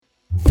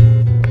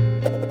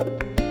Hard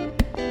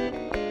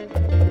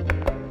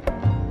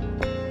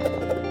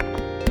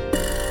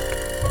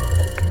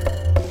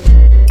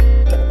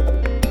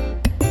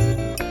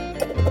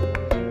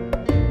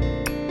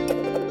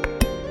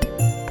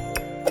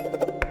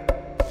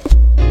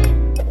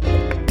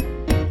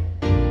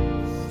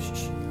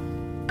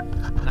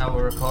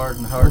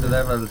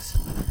levels.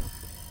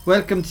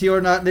 Welcome to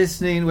You're Not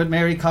Listening with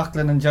Mary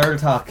Coughlan and Gerald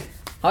Talk.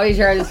 Hi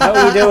Gerald, how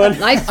are you doing?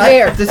 Nice to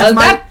hear.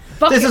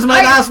 This is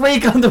my last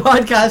week on the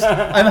podcast.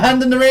 I'm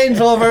handing the reins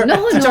over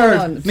to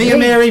Gerald. Me and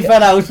Mary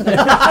fell out.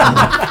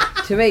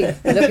 To me,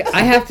 look,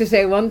 I have to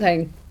say one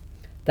thing.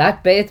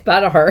 That baits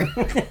Banagher.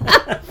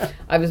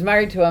 I was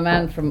married to a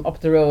man from up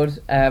the road.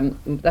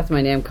 That's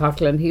my name,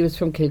 Coughlan. He was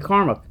from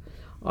Kilcormac,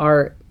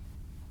 or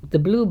the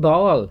Blue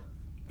Ball.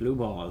 Blue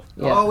Ball.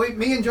 Yeah. Oh,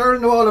 me and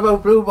Jordan know all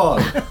about Blue Ball.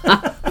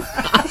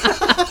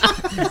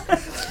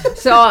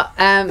 So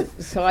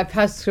I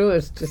passed through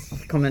it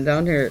just coming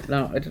down here.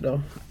 No, I don't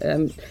know.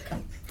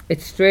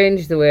 It's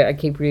strange the way I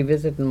keep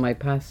revisiting my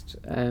past,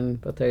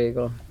 but there you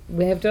go.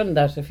 We have done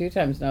that a few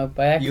times now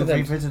by accident.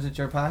 You've revisited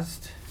your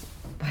past?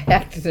 By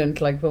accident,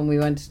 like when we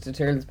went to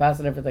Turles Pass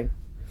and everything.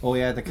 Oh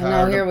yeah, the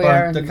car.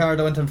 The car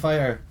that went on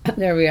fire.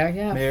 There we are.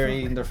 Yeah.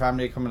 Mary and their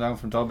family coming down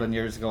from Dublin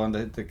years ago, and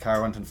the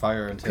car went on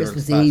fire until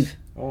Christmas Eve.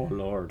 Oh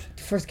Lord!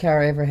 The first car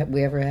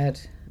we ever had,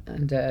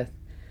 and I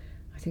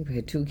think we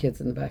had 2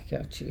 kids in the back.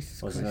 Yeah,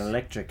 Jesus. Was it an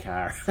electric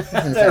car?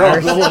 They're all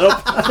blown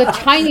up. The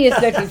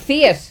tiniest little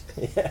Fiat.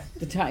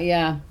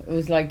 Yeah. It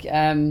was like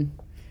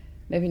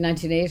maybe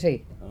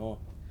 1980. Oh.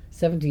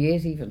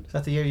 78 even. Is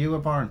that the year you were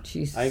born?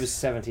 Jeez. I was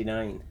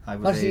 79. I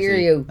was what year are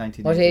you?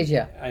 What age are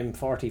you? I'm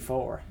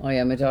 44. Oh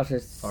yeah, my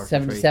daughter's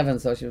 77,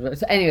 so she was.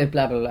 So anyway,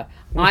 blah blah blah.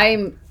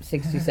 I'm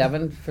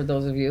 67. For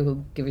those of you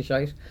who give a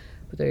shite,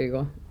 but there you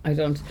go. I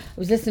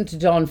was listening to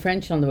Dawn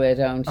French on the way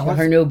down to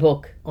her new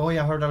book. Oh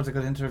yeah, I heard that was a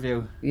good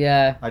interview.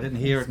 Yeah. I didn't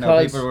hear it now.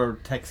 People were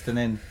texting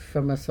in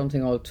from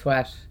something old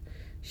twat.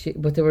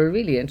 But they were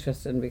really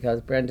interesting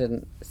because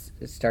Brendan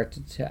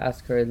started to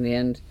ask her in the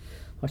end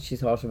what she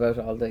thought about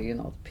all the,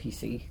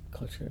 PC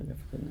culture and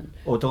everything.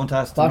 Oh, don't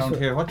ask them around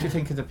here. What do you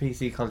think of the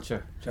PC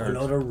culture, Gerald? A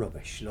load of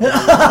rubbish.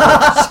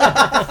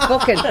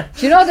 Fucking.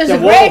 Do you know there's a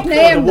great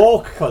name? The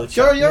woke culture.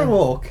 Sure, you're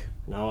woke.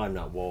 No, I'm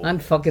not woke. I'm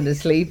fucking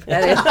asleep.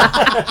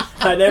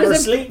 I never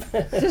sleep.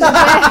 There's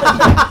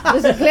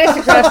a place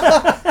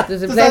across.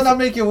 Does that not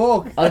make you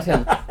woke?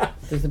 Ultan.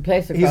 There's a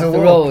place across the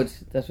road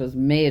that was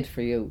made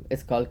for you.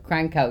 It's called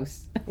Crank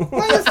House.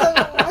 Why is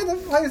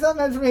that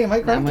meant for me? Am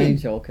I cranky? I'm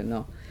joking.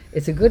 No.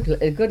 It's a good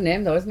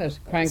name though, isn't it?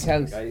 Crank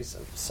House. Guys,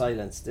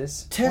 silence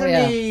this. Tell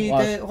me,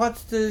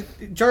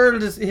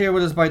 Gerald is here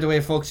with us, by the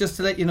way, folks. Just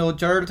to let you know,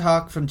 Gerald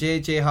Hough from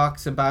JJ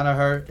Hawks and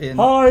Banagher.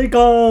 Hi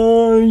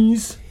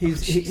guys.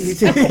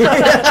 He's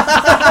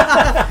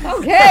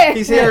okay.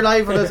 He's here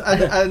live with us,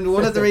 and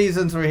one of the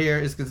reasons we're here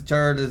is because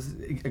Gerald is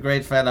a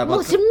great fella.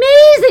 Most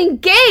amazing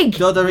gig.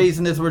 The other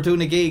reason is we're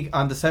doing a gig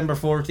on December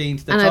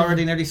 14th. That's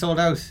already nearly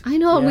sold out. I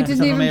know. We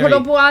didn't even put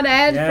up one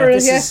ad for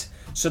it yet.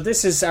 So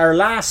this is our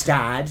last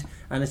ad,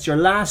 and it's your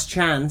last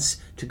chance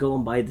to go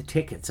and buy the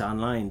tickets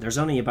online. There's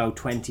only about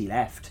 20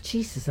 left.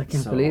 Jesus, I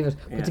can't believe it.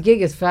 But the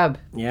gig is fab.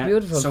 Yeah.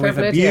 Beautiful. So we have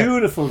a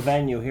beautiful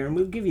venue here, and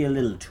we'll give you a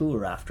little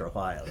tour after a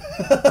while.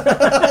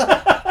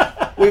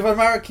 We have a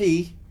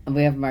marquee. And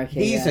we have a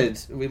marquee. Heated.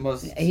 We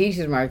must.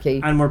 Heated marquee.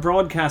 And we're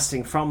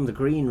broadcasting from the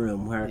green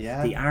room where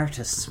the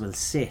artists will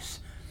sit.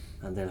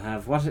 And they'll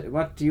have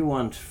what do you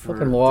want for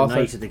the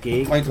night of the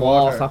gig? White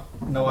water.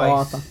 No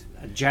ice.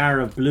 A jar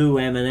of blue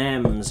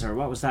M&Ms, or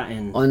what was that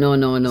in? Oh no.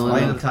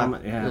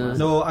 Yeah.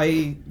 No,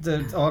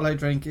 all I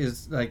drink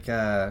is like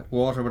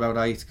water without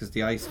ice because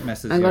the ice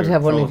messes. I'm going to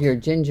have one of your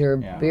ginger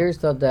beers,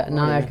 though, the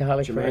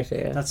non-alcoholic variety.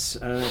 Yeah. That's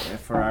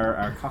for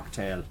our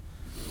cocktail.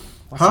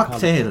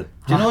 Cocktail.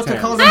 Do you know what they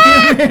call them?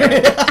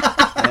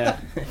 Yeah.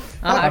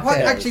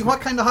 What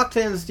kind of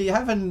cocktails do you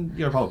have in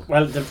your pub?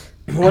 Well,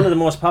 one of the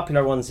most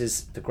popular ones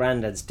is the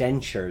Grandad's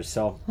Dentures.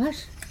 So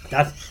what?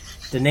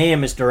 The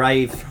name is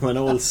derived from an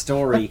old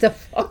story. What the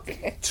fuck?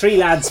 3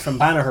 lads from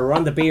Banagher were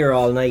on the beer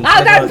all night.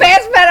 Oh, that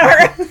face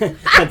Banagher!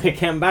 And they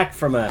came back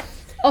from a...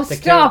 Oh,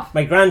 stop!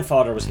 My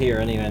grandfather was here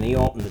anyway, and he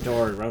opened the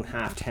door around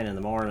 10:30 in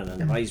the morning, and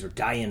the boys were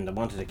dying. They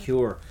wanted a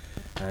cure,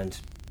 and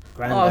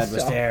Grandad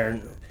was there,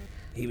 and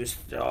he was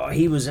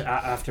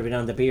after being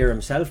on the beer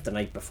himself the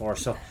night before.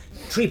 So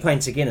 3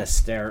 pints of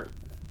Guinness there.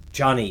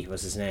 Johnny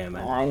was his name,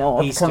 and I know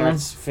he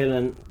starts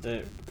filling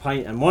the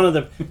pint, and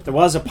there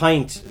was a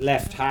pint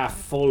left half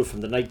full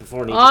from the night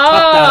before, and he just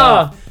topped that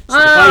off. So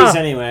the boys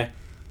anyway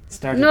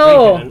started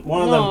drinking, and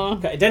one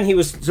of them, then he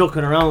was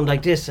looking around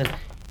like this, and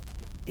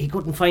he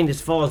couldn't find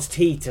his false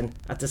teeth, and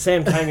at the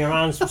same time your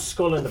man's was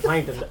sculling the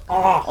pint, and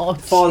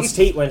false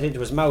teeth went into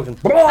his mouth and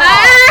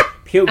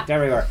puked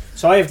everywhere.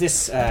 So I have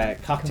this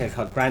cocktail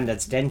called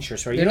Grandad's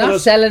Dentures. You're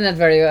not selling it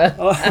very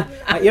well.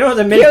 You know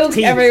the milk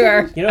teeth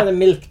everywhere. You know the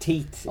milk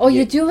teeth. Oh,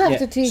 you do have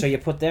the teeth. So you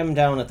put them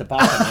down at the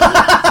bottom. And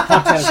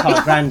cocktail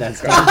called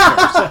Grandad's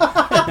Dentures.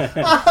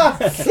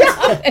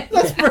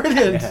 That's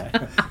brilliant.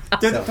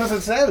 Does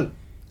it sell?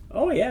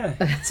 Oh yeah,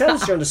 it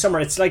sells during the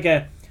summer. It's like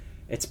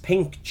It's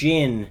pink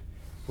gin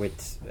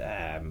with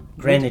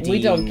grenadine.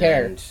 We don't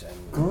care. And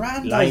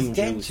Grandad's lime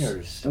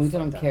dentures. We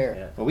don't care.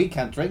 Yeah. But we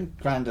can't drink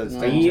Grandad's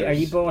No. dentures. Are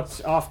you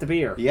both off the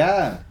beer?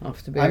 Yeah.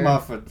 Off the beer. I'm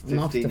off it I'm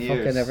off 15 the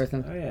years. fucking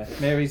everything. Oh yeah.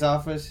 Mary's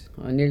off it.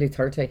 I'm nearly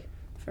 30.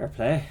 Fair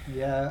play.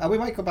 Yeah. And we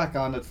might go back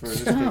on it for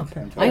this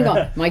weekend. I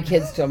got my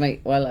kids told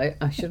me. Well,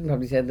 I shouldn't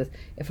probably say this.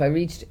 If I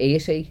reached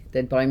 80,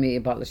 they'd buy me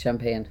a bottle of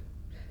champagne.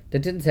 They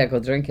didn't say I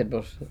could drink it,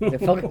 but they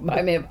fucking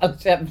buy me a bottle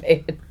of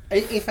champagne.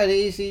 If at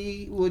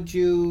 80, would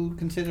you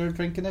consider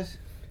drinking it?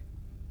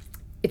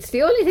 It's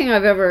the only thing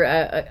I've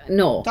ever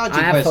no. Dodgy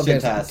I have question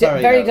fucked to it. ask.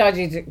 Sorry, Very no.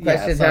 dodgy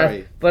question to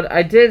sorry. ask. But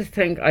I did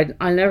think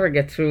I'll never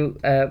get through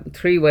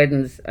 3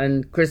 weddings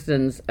and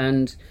christenings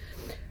and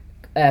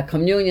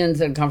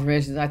communions and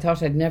confirmations. I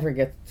thought I'd never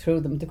get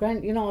through them. The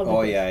grand,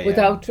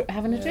 without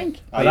having a drink.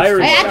 But I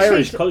actually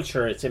Irish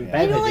culture, it's I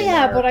embedded know, in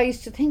yeah, there. but I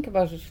used to think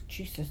about it.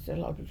 Jesus,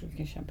 I'll be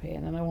drinking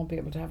champagne and I won't be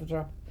able to have a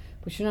drop.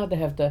 But they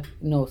have the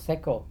no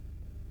secco.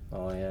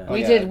 Oh yeah.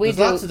 We did. There's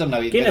lots of them now.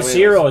 You can Guinness get away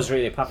Zero with. is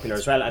really popular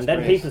as well, and then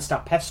great. people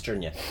stop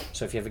pestering you.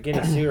 So if you have a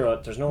Guinness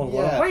Zero, there's no one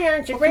going, Yeah. why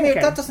aren't you But come here,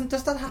 drinking?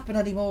 does that happen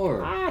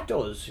anymore? It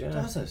does, yeah.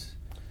 Does it?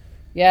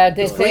 Yeah,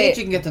 they It's great say.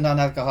 you can get the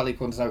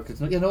non-alcoholic ones now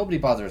because nobody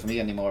bothers me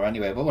anymore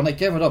anyway. But when I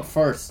gave it up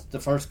the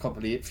first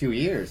few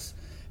years,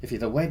 if you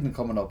had a wedding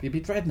coming up, you'd be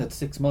dreading it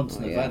 6 months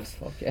in advance.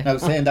 Fuck yeah. Now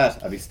saying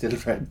that, I'd be still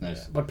dreading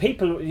it. But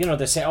people,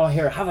 they say, oh,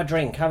 here, have a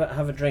drink,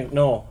 have a drink.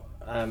 No.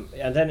 And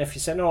then if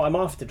you say, no, I'm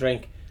off the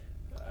drink,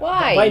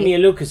 Why? buy me a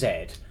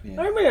Lucozade.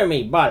 Yeah. I mean,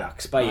 me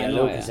bollocks, buy you a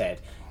know, Lucozade.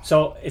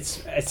 So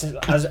it's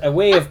as a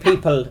way of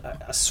people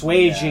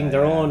assuaging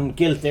their own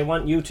guilt. They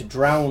want you to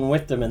drown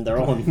with them in their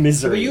own But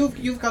misery.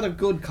 you've got a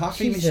good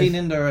coffee Jesus. machine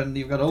in there, and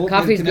you've got oat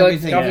Coffee's milk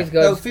and good, everything. coffee's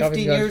good, Now, coffee's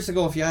 15 good. years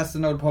ago, if you asked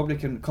an old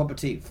publican cup of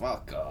tea,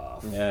 fuck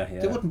off. Yeah.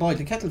 They wouldn't boil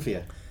the kettle for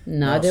you.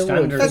 No, they would.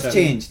 standards That's of-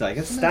 changed, like,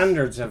 isn't it?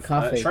 Standards of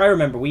Coffee. sure, I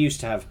remember we used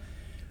to have.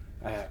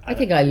 I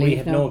think I we leave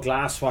had now. no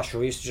glass washer.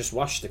 We used to just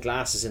wash the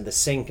glasses in the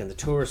sink, and the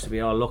tourists would be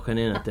all looking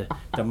in at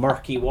the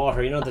murky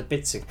water. The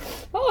bits of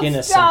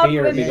Guinness stop and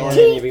beer would be with going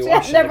the in. You'd be teeth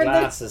washing and the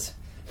everything. glasses.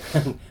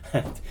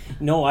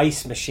 No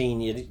ice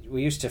machine.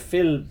 We used to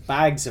fill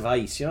bags of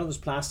ice. Those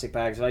plastic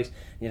bags of ice.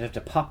 You'd have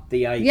to pop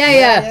the ice.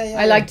 Yeah.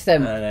 I liked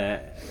them.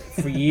 And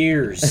for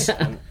years.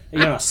 And,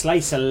 a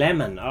slice of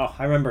lemon. Oh,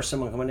 I remember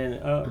someone coming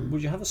in.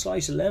 Would you have a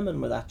slice of lemon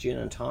with that gin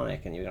and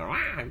tonic? And you go,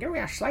 give me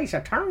a slice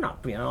of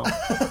turnip. You'd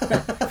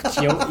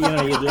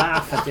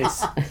laugh at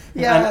this.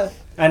 Yeah.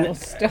 And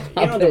stop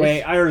the it.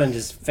 way Ireland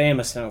is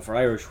famous now for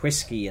Irish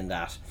whiskey and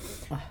that.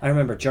 I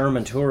remember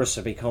German tourists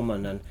would be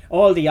coming, and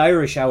all the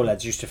Irish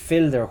outlets used to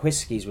fill their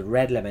whiskies with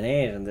red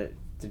lemonade, and the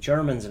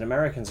Germans and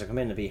Americans would come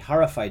in and be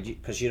horrified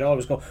because you'd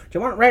always go, do you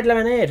want red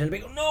lemonade? And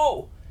they'd be go,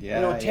 no.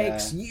 Yeah, it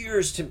takes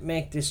years to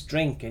make this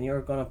drink, and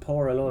you're going to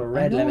pour a load of I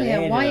red know, lemonade yeah.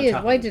 in Why on is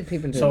top why of it. did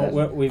people do So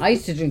that? I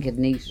used to drink it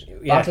neat.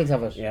 Yeah, Bottles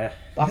of it. Yeah.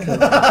 Bottles.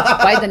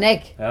 By the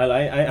neck.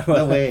 Well,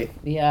 No way.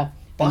 Yeah.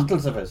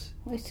 Bottles of it.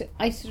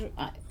 I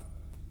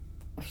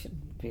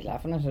shouldn't be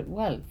laughing at it.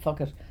 Well,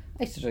 fuck it.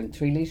 I used to drink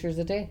 3 litres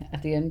a day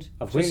at the end.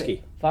 Of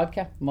whiskey?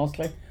 Vodka,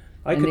 mostly.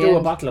 I In could the do a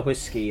end. bottle of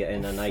whiskey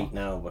in a night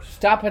now, but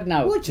Stop it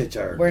now. Would you,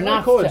 Jared? We're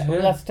not. could, sta- yeah.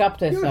 Let's stop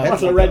this You're now. a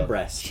bottle of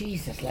redbreast.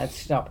 Jesus, let's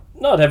stop.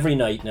 Not every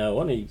night now,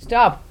 only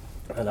Stop.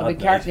 an I'll be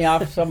odd carting night.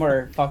 you off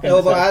somewhere fucking.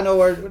 No, but stuff. I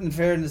know in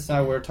fairness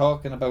now, we're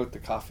talking about the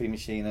coffee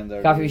machine and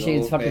the Coffee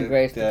machine's oat fucking milk,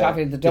 great. The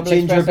coffee, the double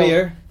ginger espresso.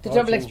 beer. The Oh,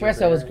 double ginger espresso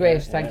beer, was great. yeah,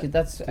 Thank yeah. you.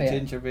 That's The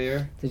ginger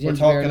beer. The We're ginger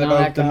talking beer,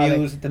 about the non-alcoholic.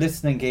 music, the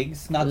listening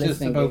gigs, not The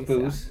just listening about gigs,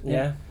 booze.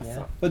 Yeah.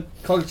 But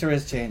culture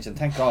is changing.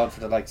 Thank God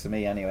for the likes of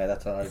me anyway,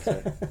 that's all I'd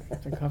say.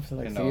 The coffee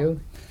like You for know. you.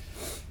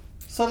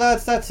 So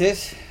lads, that's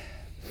it.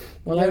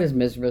 Well, I was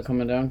miserable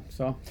coming down.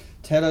 So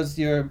Tell us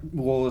your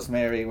woes,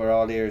 Mary, we're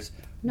all ears.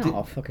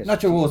 no, fuck it.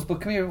 Not your woes,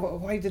 but come here,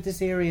 why did this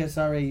area,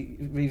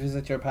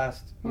 revisit your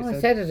past? You Oh, I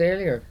said it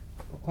earlier.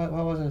 What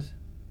was it?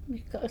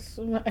 Because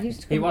I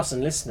used to He come-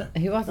 wasn't listening.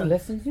 He wasn't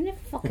listening. You never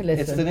fucking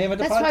listen. It's the name of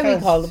the That's why we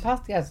podcast. call the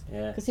podcast.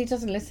 Yeah. Because he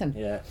doesn't listen.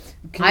 Yeah.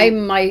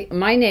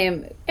 My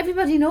name.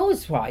 Everybody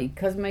knows why.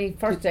 Because my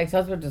first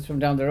ex-husband is from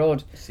down the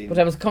road. See, But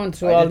I was coming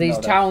through I all didn't these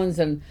know that. towns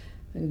and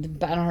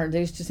Banagher. They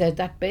used to say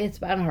that Bates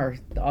Banagher.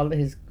 All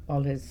his.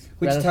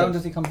 Which relatives. town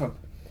does he come from?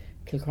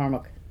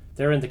 Kilcormac.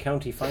 They're in the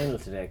county final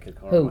today,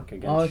 Kilcormac Who?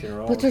 against Oh,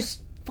 Tyrone. but there's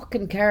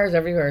fucking cars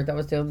everywhere. That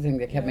was the other thing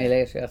that kept me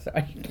late. Yeah,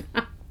 sorry.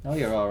 No,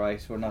 you're all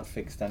right. We're not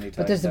fixed anytime.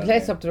 But there's a down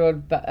place here. up the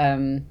road. But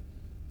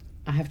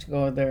I have to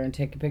go there and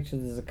take a picture.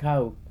 There's a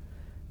cow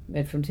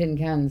made from tin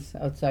cans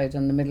outside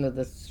in the middle of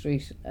the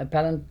street. Oh,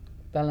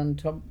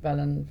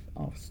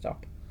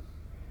 stop.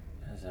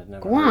 I've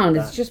never Go heard on.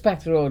 that. It's just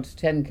back the road,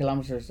 10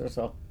 kilometres or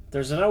so.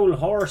 There's an old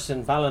horse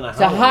in Banagher. It's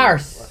a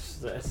horse.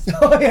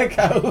 Oh, yeah,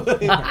 cow.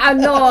 I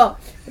know.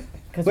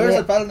 Where's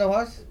it,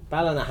 Ballinahot?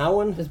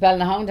 Ballinahone? There's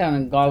Ballinahone down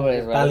in Galway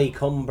as well.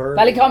 Ballycumber.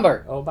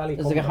 Ballycumber. Oh,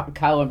 There's Ballycumber. a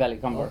cow in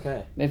Ballycumber.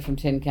 Okay. Made from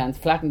tin cans,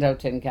 flattened out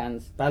tin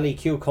cans.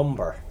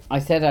 Ballycucumber. I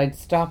said I'd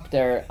stop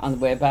there on the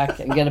way back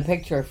and get a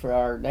picture for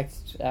our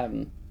next,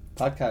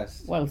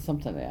 Podcast. well,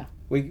 something, yeah.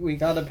 We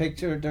got a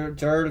picture.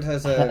 Gerald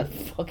has a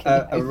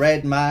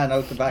red man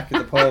out the back of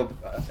the pub.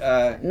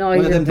 No,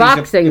 he's a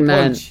boxing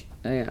man.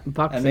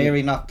 Boxing. And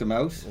Mary knocked him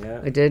out.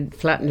 Yeah. I did,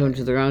 flattened him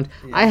to the ground.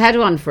 Yeah. I had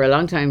one for a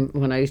long time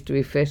when I used to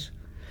be fit.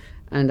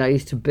 And I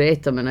used to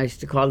bait them and I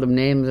used to call them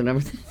names and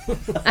everything.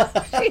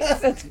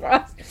 Jesus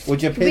Christ.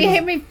 Would you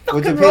pin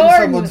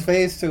someone's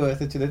face to it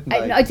that you didn't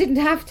like? I didn't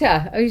have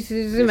to. I used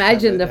to just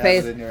imagine the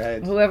face. In your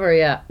head.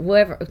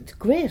 Whoever. It's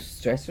great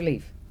stress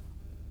relief.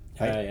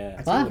 I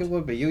think it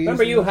would be.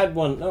 Remember you had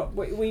one? No,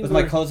 with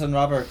my cousin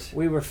Robert.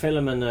 We were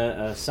filming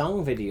a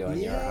song video in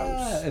your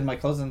house. In my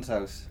cousin's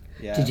house.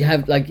 Yeah. Did you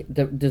have,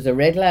 there's a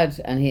red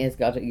lad and he has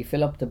got it, you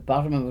fill up the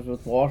bottom of it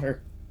with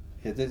water.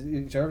 Yeah,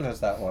 Gerald has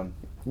that one.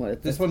 Well,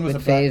 this one was a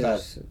black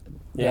lad.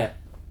 Yeah.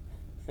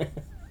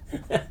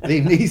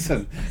 Liam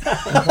Neeson.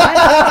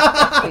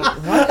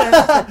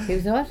 What? He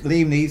was what?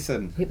 Liam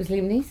Neeson. He was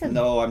Liam Neeson?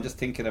 No, I'm just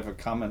thinking of a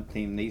comment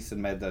Liam Neeson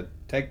made that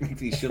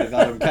technically should have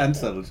got him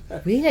cancelled.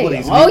 Really?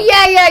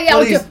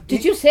 Yeah.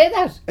 Did you say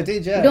that? I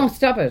did, yeah. Don't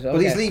stop it. Okay.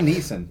 But he's Liam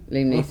Neeson.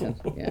 Liam Neeson,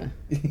 yeah.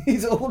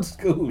 He's old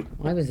school.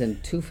 I was in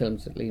 2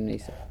 films with Liam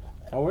Neeson.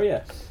 How were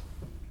you?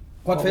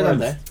 What films?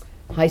 Were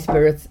they? High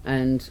Spirits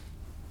and...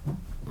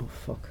 Oh,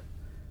 fuck.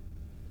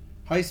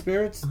 High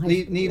Spirits?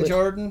 Neil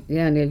Jordan?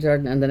 Yeah, Neil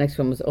Jordan. And the next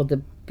one was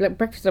the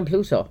Breakfast on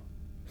Pluto.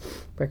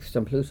 Breakfast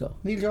on Pluto.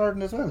 Neil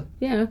Jordan as well?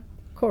 Yeah, of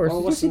course. Oh,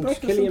 wasn't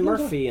Cillian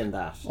Murphy in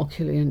that? Oh,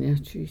 Cillian, yeah,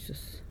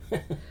 Jesus.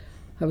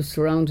 I was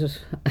surrounded.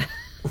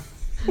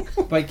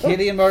 By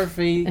Cillian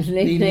Murphy, and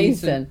Liam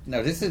Neeson.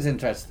 Now, this is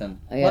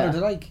interesting. Yeah. What are they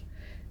like?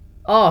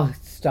 Oh,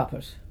 stop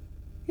it.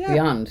 Yeah.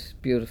 Beyond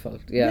beautiful.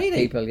 Yeah, really?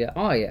 People, yeah.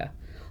 Oh, yeah.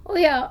 Oh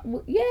yeah,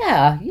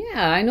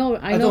 I know.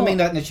 I don't mean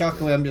that in a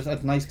shock way.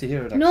 It's nice to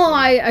hear it. Actually.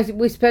 No,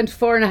 we spent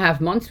 4.5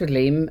 months with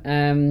Liam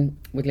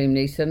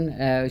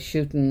Neeson,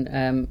 shooting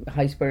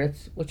High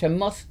Spirits, which I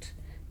must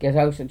get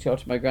out and show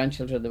to my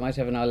grandchildren. They might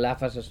have an all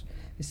laugh at it.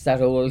 It's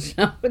that old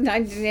now.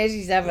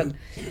 1987.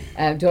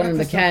 Done in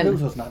the can.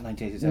 Pluto's not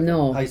 1987.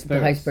 No, High Spirits. The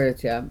High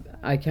Spirits. Yeah,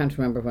 I can't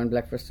remember when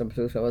Breakfast on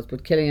Pluto was,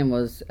 but Cillian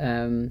was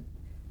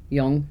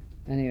young.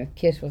 Anyway,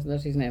 Kit wasn't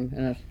that his name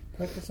in it?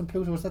 Breakfast on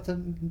Pluto, was that the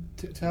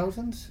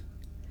 2000s?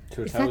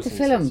 Is that the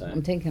film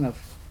I'm thinking of?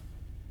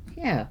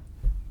 Yeah.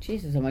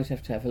 Jesus, I might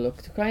have to have a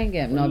look. The Crying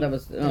Game. No, that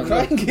was... No,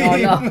 Crying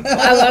Game? No,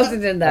 I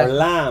wasn't in that. Or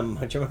Lamb.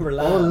 Do you remember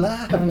Lamb? Oh,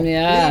 Lamb.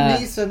 Yeah.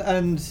 Liam Neeson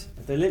and...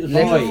 The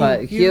little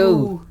boy.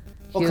 Hugh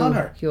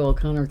O'Connor. Hugh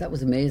O'Connor. That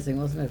was amazing,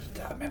 wasn't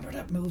it? I remember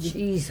that movie.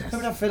 Jesus.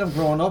 Remember that film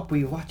growing up?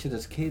 We watched it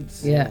as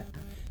kids. Yeah.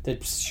 They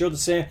should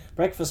say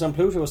Breakfast on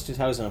Pluto was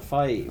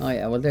 2005. Oh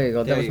yeah, well there you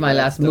go. That was my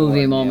last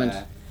movie moment.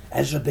 Yeah.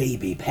 As a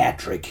baby,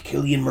 Patrick,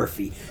 Cillian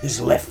Murphy, is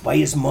left by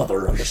his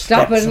mother on the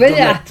steps of the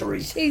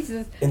rectory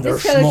Jesus. in their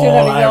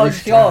small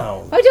Irish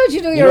town. Why don't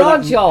you do your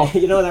own show?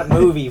 You know that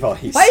movie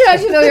voice. Why don't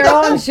you do your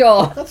own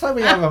show? That's why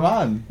we have him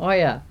on. Oh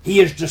yeah. He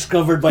is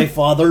discovered by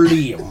Father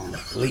Liam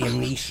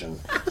Neeson,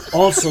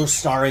 also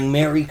starring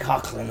Mary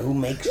Coughlan, who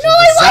makes a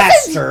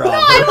disaster of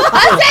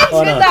it.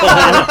 No,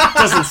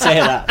 doesn't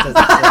say that.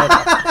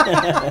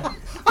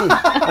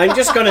 I'm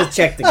just going to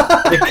check the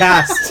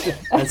cast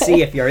and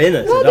see if you're in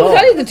it at all. I'll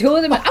tell you the two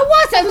of them. I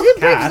was in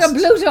Breakfast on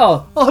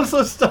Pluto.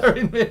 Also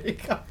starring Mary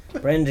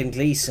Coughlan. Brendan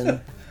Gleeson.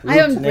 I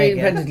haven't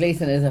Brendan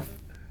Gleeson is a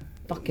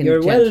fucking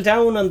You're well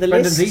down on the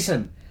Brendan list.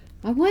 Gleeson.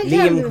 I'm well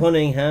Liam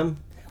Cunningham.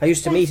 I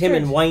used to meet him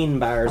in wine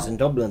bars in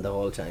Dublin the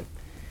whole time.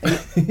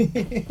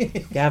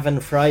 Gavin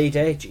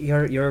Friday,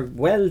 you're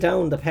well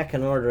down the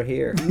pecking order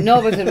here.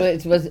 No, but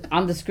it was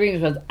on the screen.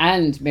 It was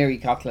and Mary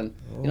Coughlan.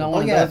 You know,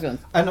 one of those ones.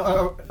 And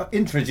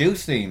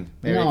introducing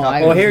Mary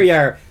Coughlan. Oh, here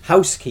you're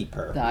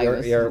housekeeper.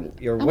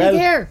 You're well.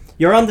 There.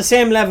 You're on the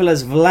same level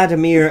as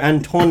Vladimir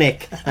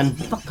Antonik and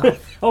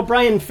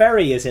Brian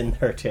Ferry is in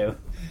there too.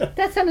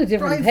 That's on a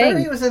different Brian thing.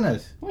 Ferry was in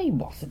it. No, he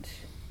wasn't.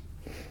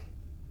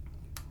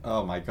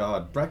 Oh my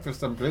God,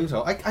 Breakfast on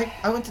Pluto.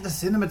 I went to the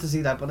cinema to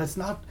see that, but it's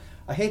not.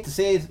 I hate to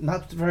say it,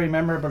 not very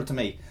memorable to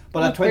me.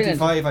 But at 25,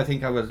 brilliant. I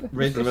think I was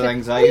riddled with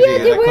anxiety.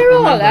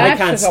 Oh, yeah, I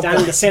can't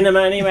stand the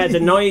cinema anyway.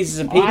 The noises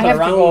of people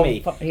around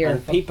me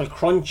and people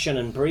crunching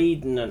and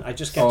breathing, and I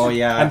just get.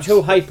 I'm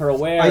too hyper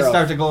aware. I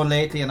started going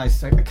lately, and I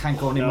can't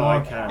go anymore. No,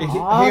 I can't.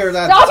 Hear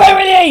that? Stop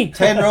everything!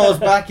 10 rows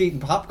back eating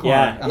popcorn,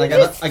 and I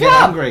get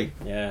angry.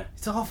 Yeah,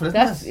 it's awful.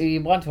 Isn't it?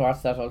 You want to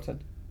watch that,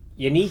 Ultan?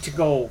 You need to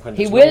go when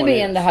he will be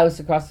in the house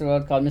across the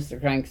road called Mr.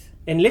 Cranks.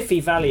 In Liffey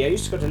Valley, I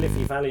used to go to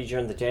Liffey Valley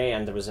during the day,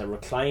 and there was a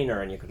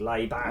recliner, and you could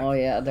lie back. Oh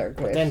yeah, they're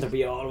great. But then there'd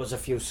be always a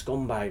few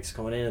scumbags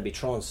coming in and be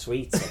throwing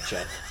sweets at you.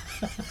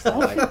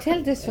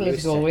 Tell this fella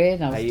to go away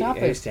now. Stop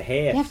it. I used to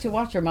hate. You have to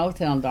watch your mouth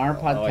on our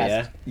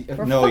podcast.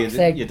 Oh, no,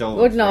 you don't.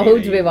 Wouldn't know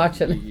who to be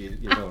watching.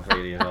 You don't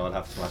really at all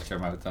have to watch your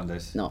mouth on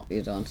this. No,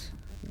 you don't.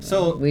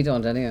 So we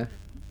don't anyway.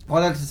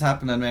 What else is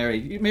happening,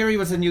 Mary? Mary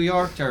was in New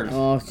York, Charles.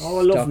 Oh,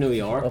 I love New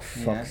York. Oh,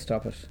 fuck,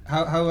 stop it.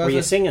 How were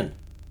you singing?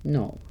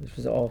 No, it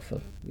was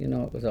awful. You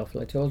know it was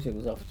awful. I told you it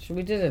was awful. So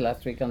we did it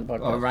last week on the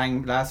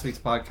podcast. Last week's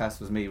podcast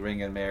was me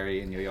ringing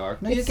Mary in New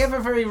York. No, you gave a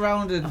very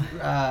rounded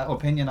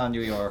opinion on New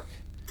York.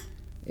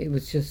 It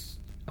was just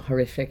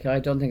horrific. I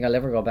don't think I'll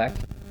ever go back.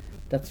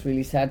 that's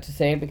really sad to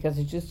say, because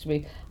it used to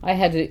be. I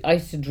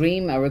used to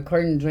dream a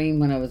recurring dream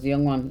when I was a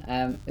young one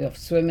of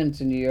swimming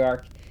to New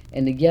York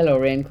in the yellow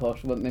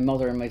raincoat with my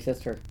mother and my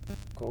sister.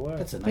 Go away.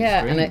 That's a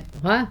nice dream. And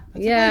That's a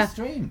nice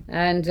dream.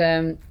 And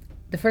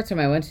the first time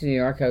I went to New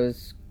York, I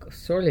was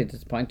sorely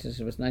disappointed.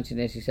 It was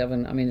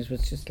 1987. I mean, it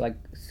was just like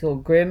so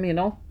grim, you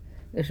know.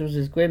 It was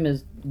as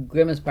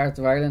grimmest parts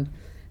of Ireland,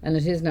 and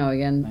it is now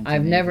again.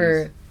 I've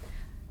never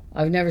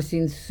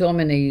seen so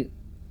many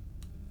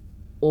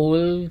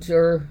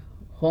older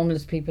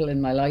homeless people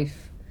in my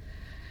life.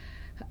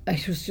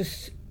 It was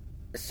just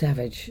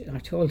savage. I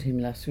told him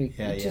last week.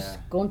 Just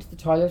going to the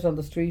toilet on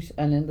the street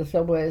and in the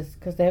subways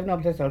because they have no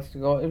place else to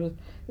go. It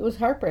was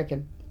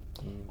heartbreaking.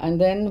 And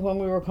then when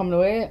we were coming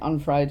away on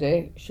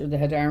Friday, they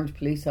had armed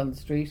police on the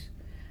street,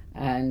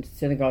 and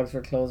synagogues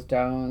were closed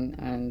down,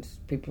 and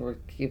people were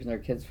keeping their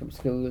kids from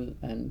school,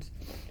 and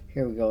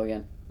here we go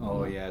again.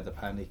 Oh yeah, the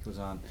panic was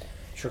on.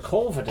 Sure,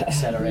 COVID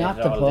accelerated Not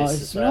the all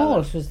this as well. No,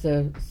 it was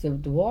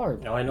the war.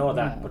 No, I know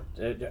that,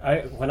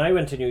 but when I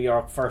went to New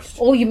York first...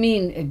 Oh, you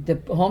mean the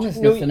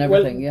homelessness and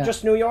everything,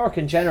 just New York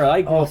in general.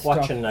 I grew up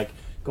watching like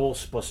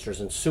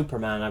Ghostbusters and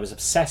Superman. I was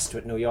obsessed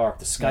with New York,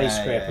 the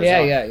skyscrapers.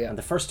 Yeah. And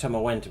the first time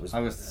I went, I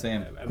was the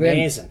same.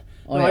 Amazing.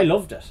 I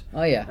loved it.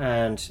 Oh yeah.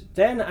 And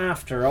then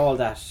after all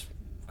that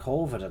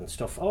COVID and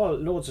stuff,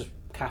 loads of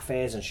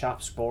cafes and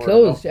shops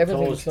closed.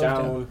 Everything closed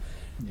down.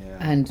 Yeah.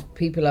 And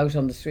people out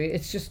on the street.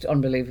 It's just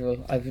unbelievable.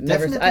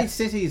 Definitely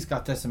cities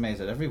got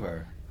decimated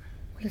everywhere.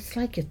 Well, it's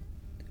like it.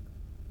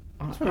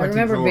 I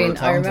remember being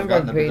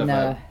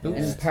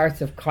in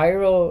parts of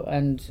Cairo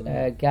and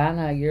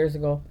Ghana years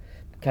ago,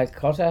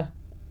 Calcutta,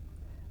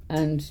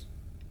 and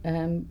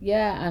and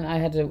I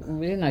had a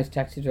really nice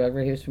taxi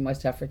driver. He was from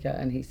West Africa,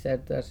 and he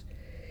said that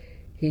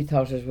he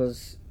thought it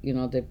was,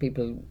 the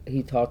people,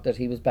 he thought that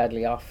he was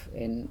badly off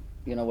in,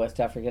 West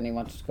Africa, and he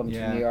wanted to come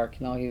to New York.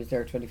 He was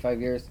there 25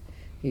 years.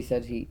 He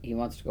said he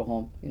wants to go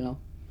home,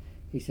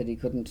 He said he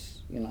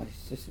couldn't,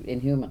 it's just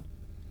inhuman.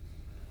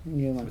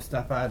 It's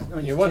that bad.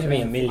 You want to be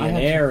a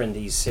millionaire in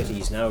these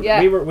cities now.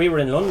 Yeah. We were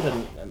in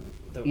London.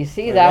 You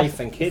see that? Wife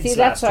and kids see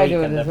that's last week,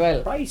 it and as the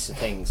well. price of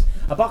things.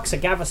 A box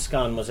of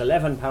Gaviscon was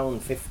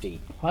 £11.50.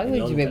 Why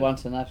would you be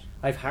wanting that?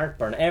 I've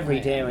heartburn every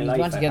day of my life.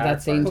 You want to get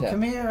that seen to.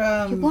 Come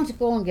here. You want to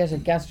go and get a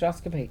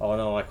gastroscopy? Oh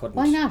no, I couldn't.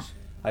 Why not?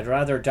 I'd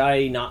rather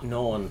die not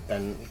knowing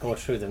than go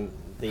through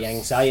the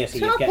anxiety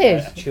Stop of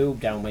getting a tube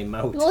down my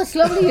mouth. Oh, it's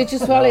lovely. You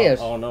just swallow it.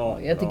 Oh no,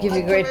 you have to give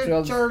you great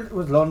drugs.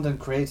 Was London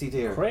crazy,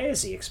 dear?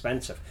 Crazy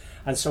expensive.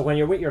 And so when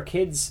you're with your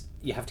kids,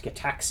 you have to get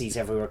taxis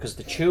everywhere because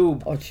the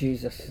tube, oh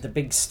Jesus, the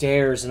big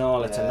stairs and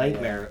all, it's a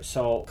nightmare.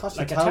 So cost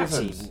like a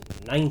taxi,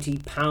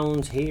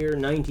 £90 here,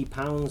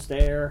 £90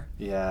 there.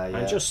 Yeah.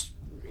 And just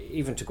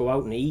even to go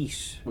out and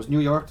eat. Was New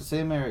York the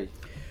same, Mary?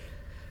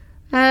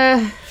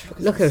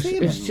 Look,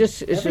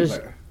 it was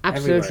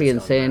absolutely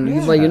insane.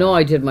 Yeah. Well,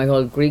 I did my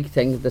whole Greek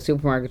thing, the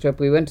supermarket trip.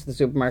 We went to the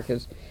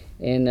supermarket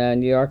in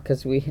New York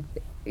because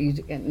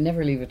you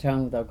never leave a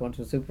town without going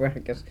to a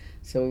supermarket.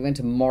 So we went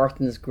to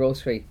Morton's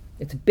Grocery.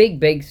 It's a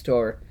big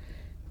store.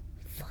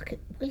 Fuck it.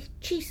 Well,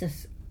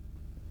 Jesus.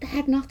 They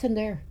had nothing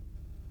there.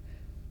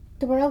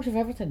 They were out of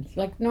everything.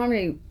 Like,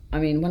 normally,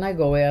 when I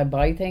go away, I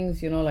buy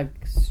things,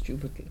 like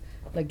stupid,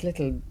 like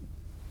little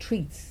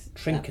treats.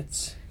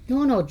 Trinkets.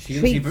 No, She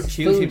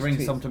usually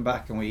brings something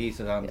back and we eat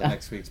it on the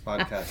next week's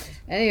podcast.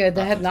 Anyway,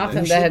 they had nothing.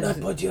 You should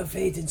not put your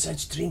faith in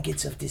such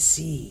trinkets of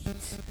deceit.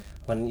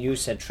 When you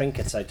said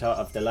trinkets, I thought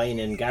of the line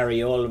in Gary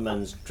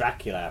Oldman's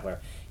Dracula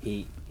where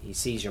he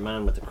sees your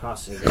man with the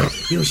cross and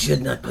goes, You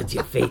should not put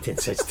your faith in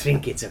such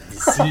trinkets of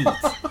deceit.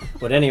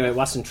 But anyway, it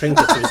wasn't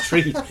trinkets, it was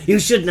treats. You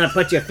should not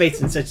put your faith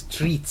in such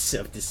treats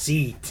of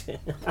deceit.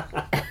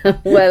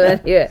 Well,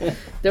 anyway,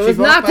 there was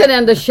nothing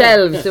on the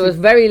shelves. There was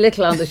very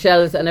little on the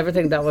shelves, and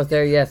everything that was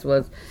there,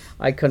 was,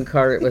 I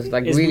concur, it was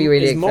like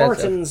really is expensive.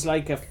 Morton's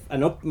like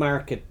an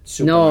upmarket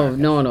supermarket?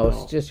 No,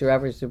 it's just your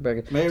average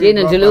supermarket. Mary Dean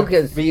and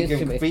DeLuca's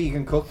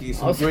vegan cookies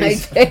from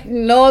Greece.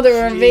 No, they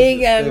were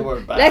vegan. They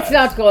were bad. Let's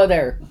not go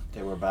there.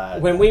 They were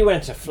bad. When we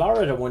went to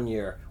Florida one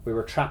year, we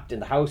were trapped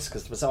in the house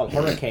because it was all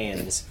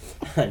hurricanes,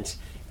 and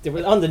there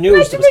was on the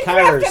news there was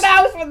cars. In the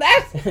house for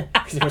that?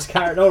 There was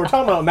cars. No, we're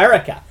talking about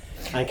America.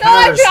 And I'm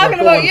cars talking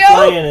were going about you.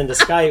 flying in the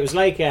sky. It was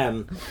like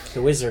the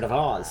Wizard of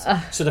Oz.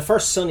 So the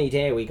first sunny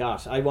day we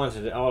got, I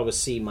wanted to always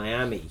see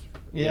Miami.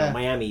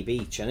 Miami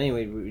Beach. And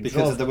anyway, we because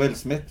drove of the Will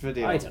Smith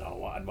video. I don't know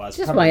what it was.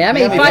 Just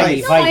Miami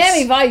Vice.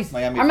 Miami Vice.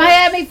 Miami or Vice.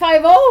 Miami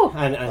 5-0.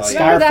 And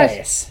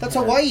Scarface. That's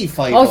Hawaii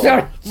 5-0. Oh,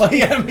 sorry.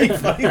 Miami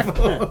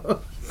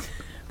 5-0.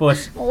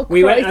 But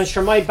we went, and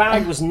sure, my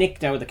bag was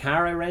nicked out of the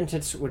car I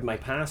rented with my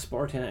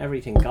passport and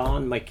everything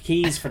gone. My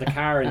keys for the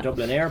car in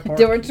Dublin Airport.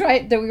 They were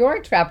trapped.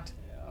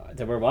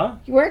 They were what?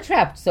 You were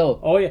trapped, so.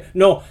 Oh yeah,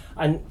 no,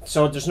 and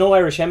so there's no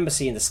Irish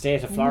embassy in the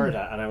state of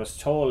Florida, and I was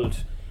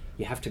told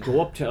you have to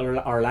go up to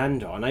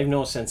Orlando, and I've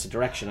no sense of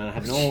direction, and I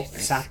had no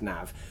sat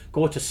nav.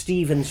 Go to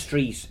Stephen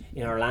Street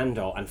in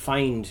Orlando and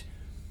find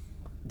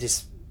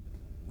this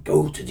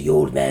go to the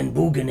old man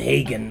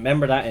Bugenhagen.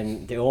 Remember that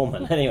in The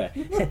Omen? Anyway,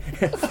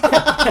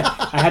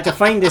 I had to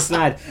find this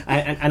lad,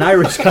 an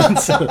Irish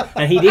consul,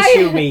 and he'd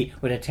issue me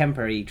with a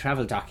temporary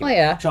travel document. Oh,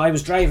 yeah. So I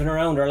was driving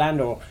around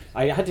Orlando.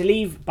 I had to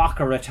leave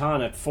Boca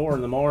Raton at 4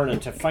 a.m.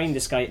 to find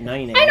this guy at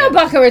 9 a.m. I know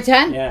Boca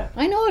Raton. Yeah.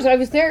 I know it. I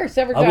was there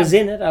several times. I was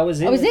in it. I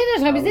was in it.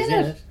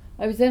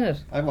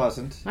 I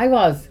wasn't. I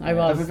was.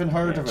 I've even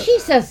heard of it.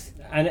 Jesus.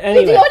 And You're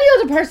anyway, the only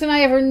other person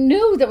I ever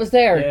knew that was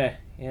there. yeah.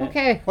 Yeah.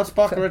 Okay. What's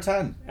Boca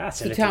Raton? That's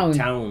a The little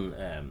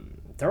town.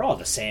 They're all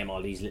the same,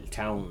 all these little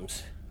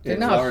towns. They're In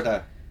not.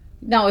 Florida.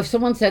 Now, if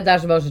someone said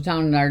that about a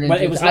town in Ireland,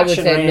 Well, it was I would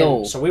lashing say rain,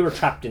 no. so we were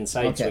trapped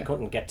inside, so Okay. we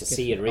couldn't get to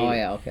see it really. Oh,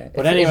 yeah, okay.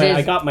 But It anyway, is-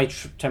 I got my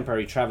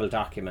temporary travel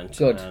document.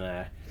 Good.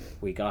 And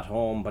we got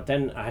home, but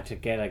then I had to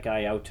get a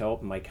guy out to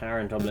open my car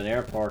in Dublin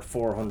Airport,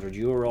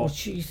 €400. Oh,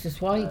 Jesus,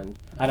 why? And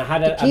I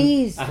had The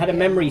keys. I had a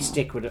memory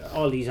stick with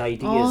all these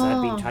ideas I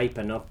had been Oh.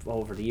 typing up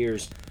over the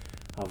years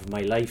of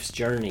my life's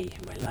journey,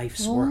 my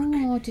life's work.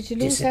 Oh, did you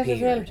lose that as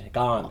well? Disappeared,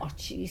 gone. Oh,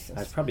 Jesus. I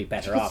was probably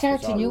better You could off. It was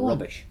start a all new one.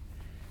 rubbish.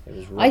 It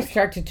was I rubbish.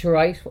 started to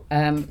write.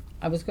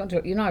 I was going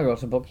to, I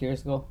wrote a book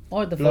years ago.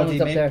 Oh, the Bloody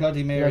phone's up there.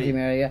 Bloody Mary. Bloody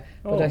Mary, yeah.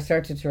 But Oh. I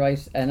started to write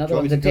Do another you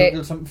one want the me to day.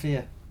 Google something for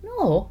you?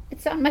 No,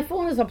 it's on my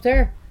phone is up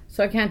there,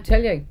 so I can't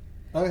tell you.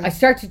 Okay. I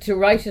started to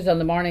write it on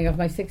the morning of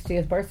my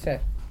 60th birthday.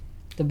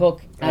 The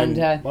book, and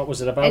what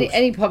was it about?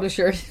 any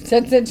publisher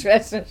that's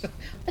interested,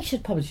 I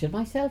should publish it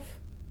myself.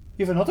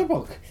 You have another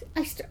book.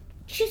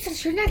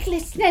 Jesus, you're not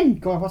listening.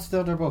 Go on, what's the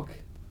other book?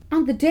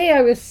 On the day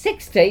I was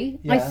 60,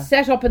 I Yeah.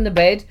 sat up in the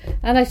bed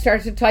and I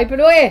started typing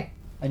away.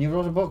 And you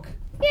wrote a book.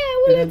 Yeah,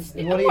 well, In it's,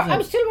 what evening?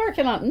 I'm still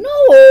working on it.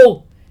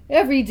 No!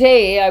 Every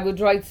day I would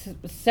write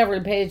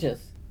several pages.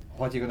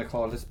 What are you going to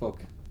call this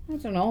book? I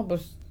don't know,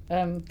 but...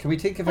 Can we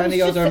think of I was any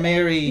just other a-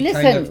 Mary kind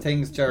listen, of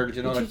things, Gerald?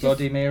 You know, would like you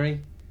Bloody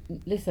Mary?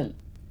 listen,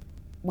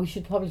 we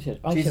should publish it.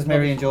 Jesus,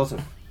 Mary and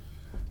Joseph.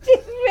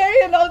 Jesus,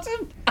 Mary and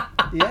Ultan.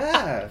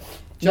 Yeah.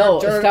 No,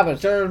 stop it.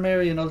 Gerald,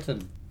 Mary and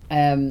Ultan.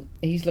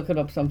 He's looking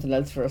up something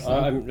else for us now.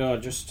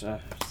 I'm just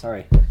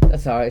sorry.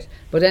 That's alright.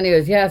 But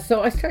anyways, yeah,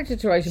 so I started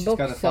to write a She's book.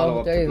 got to So follow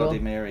up there to you Bloody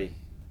go. Mary.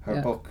 Her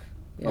Yeah. book.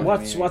 Yeah.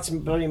 Bloody Mary. What's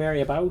Bloody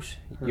Mary about?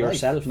 Her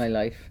Yourself. My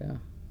life, yeah.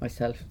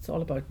 Myself. It's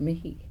all about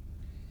me.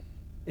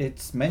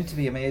 It's meant to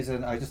be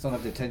amazing. I just don't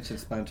have the attention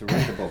span to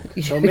read the book.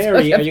 So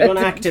Mary, are you going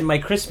to act in my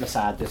Christmas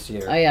ad this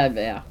year? Oh,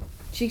 yeah.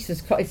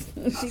 Jesus Christ.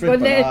 She's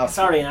Stripping going in, off.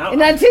 Sorry now.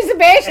 in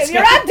anticipation.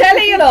 You're on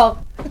telly, you know.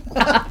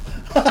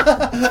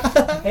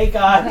 Hey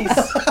guys,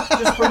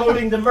 just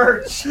promoting the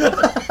merch.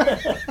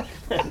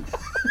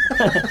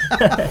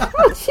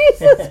 Oh,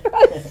 Jesus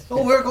Christ.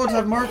 Oh, we're going to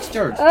have merch,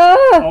 George.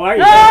 Oh, are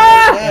you?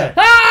 Yeah.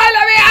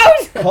 Let me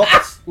out.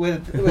 Cups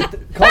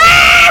with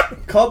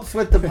cups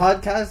with the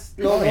podcast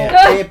logo,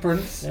 Yeah.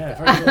 aprons.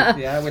 Yeah, very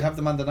good. Yeah, we'll have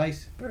them on the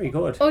night. Very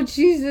good. Oh,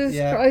 Jesus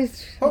Yeah.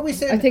 Christ. What we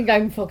saying? I think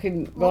I'm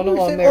fucking What running we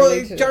on saying?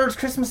 Mary. Oh, Gerald's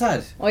Christmas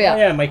ad. Oh, yeah. Oh,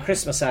 yeah, my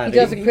Christmas ad. He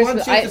does a He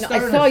Christmas. wants you to I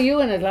star in saw it. you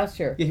in it last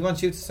year. Yeah, he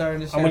wants you to star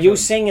in this. And were you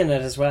singing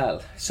it as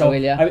well? So Oh,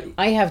 will ya?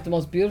 I have the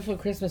most beautiful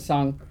Christmas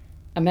song.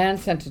 A man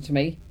sent it to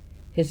me.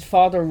 His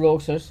father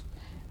wrote it.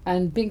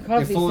 And Bing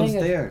Crosby phone's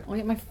sang it. there. Oh,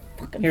 yeah, my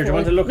fucking Here, do you phone.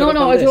 want to look it No, up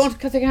no, on I this? don't,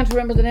 because I can't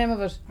remember the name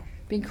of it.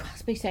 Bing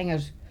Crosby sang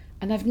it.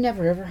 And I've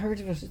never ever heard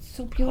of it. It's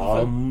so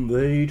beautiful.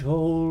 They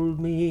told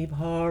me,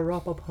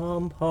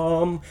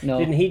 pa-ra-pa-pom-pom. No.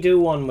 Didn't he do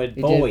one with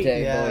He Bowie?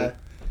 did, Yeah. Bowie.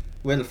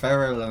 Will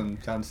Ferrell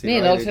and John C. Me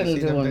and Reilly, Ultan did you will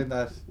see do them one. doing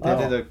that? They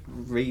Oh. did a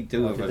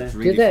redo of did it. they? It's Did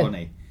really they?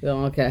 funny.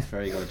 Oh, okay. It's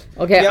very good.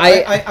 Okay,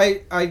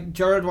 Yeah,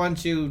 Jared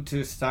wants you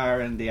to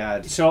star in the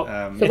ad. So-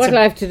 So It's what do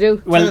I have to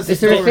do? Well, Tell us the Is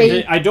there a story.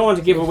 fee? I don't want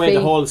to give away the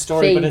Fee. whole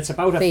story, Fee. but it's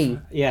about Fee.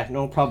 yeah,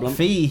 no problem.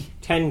 Fee.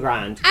 10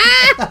 grand.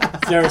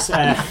 There's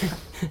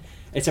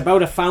it's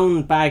about a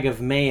found bag of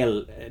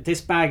mail.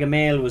 This bag of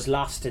mail was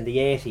lost in the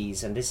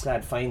 80s, and this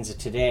lad finds it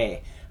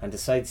today and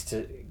decides to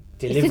Is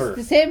deliver. this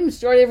the same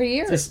story every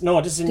year? This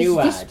is a new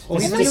This- ad. Oh,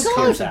 This he's is a a new new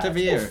concept ad.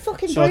 every Oh, year.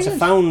 fucking So it's a brilliant.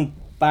 found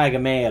bag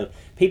of mail.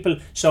 People.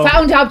 So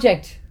Found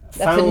object.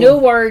 That's a Found- new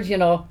word, you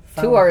know.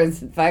 Found. 2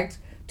 words, in fact.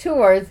 2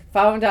 words.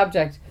 Found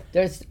object.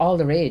 There's all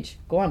the rage.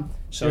 Go on.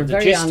 So You're the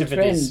very gist on of it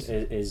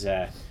trend. is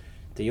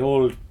the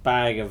old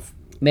bag of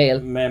Mail.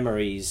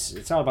 memories.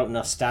 It's all about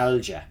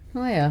nostalgia,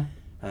 Oh yeah.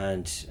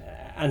 and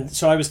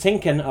so I was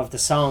thinking of the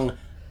song,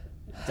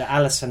 the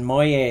Alison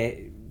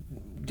Moyet.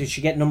 Did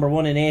she get number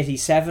 1 in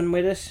 '87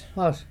 with it?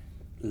 What?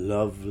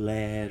 Love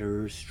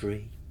letters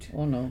straight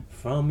Oh no.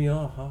 from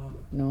your heart.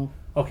 No.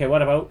 Okay,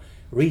 what about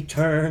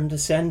Return to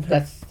Sender?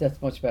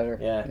 That's much better.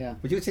 Yeah. Yeah.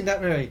 Would you sing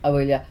that, Mary? I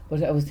will, yeah.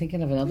 But I was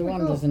thinking of another Here we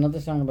one. go. There's another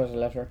song about a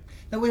letter.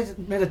 No, wait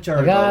a minute, I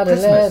Jared. got a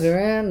Christmas. letter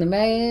in the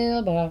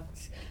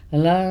mailbox.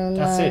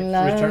 That's it,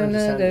 Return to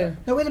Sender.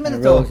 No, wait a I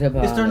minute though. wrote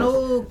about Is there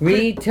no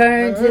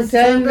Return to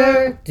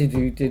sender. Do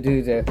do do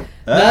do do.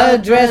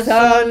 Address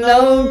Address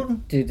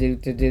unknown. Do do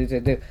do do do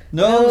do.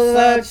 no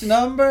such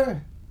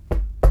number?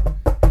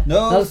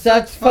 No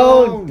such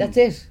phone. That's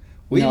it.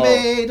 We No.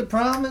 made a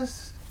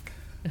promise.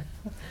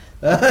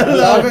 A Long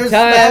lover's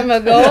time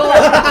step. ago.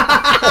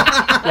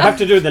 You have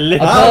to do the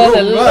lip. I wrote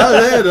my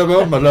letter,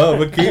 but my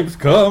lover keeps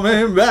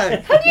coming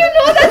back. How do you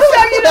know that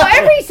song? You know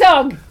every song.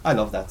 song. I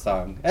love that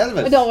song.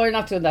 Elvis. No, we're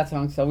not doing that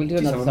song, so we'll do Jeez,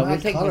 another have a song. We'll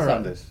mad take colour this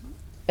on song.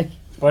 it.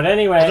 But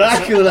anyway,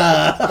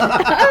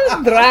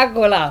 Dracula.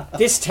 Dracula.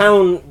 this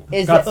town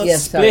Is got it-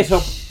 yes, split sorry.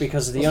 up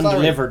because of the Oh, sorry.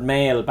 undelivered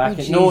mail back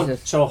Oh, in. No,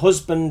 Jesus. so a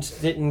husband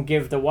didn't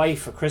give the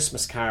wife a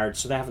Christmas card,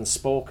 so they haven't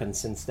spoken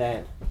since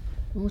then.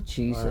 Oh,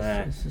 Jesus.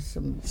 Alright. This is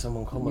some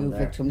Someone new coming there.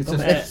 victim. It's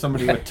coming. just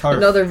somebody with turf.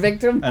 Another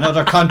victim.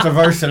 Another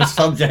controversial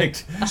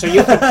subject. So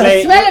you could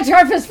play. Smell of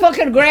turf is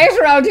fucking great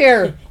around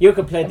here. You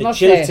could play the must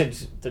say.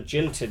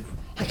 jilted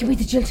I can be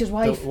the jilted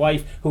wife. the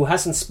wife who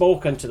hasn't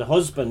spoken to the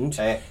husband.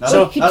 Not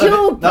So- a, not,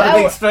 a, big- not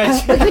a big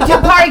stretch. We could do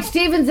Park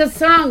Stevens'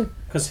 song.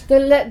 'Cause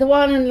The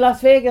one in Las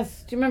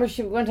Vegas. Do you remember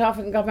she went off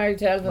and got married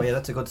to Elvis? Oh, yeah,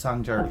 that's a good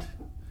song, Gerald.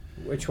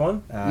 which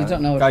one? You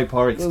don't know it. Guy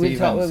Porrick We'll Stevens.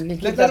 talk- we'll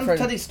keep Let that him for-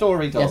 tell his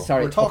story, though. Yeah,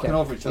 sorry, We're talking okay.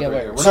 over each Yeah, other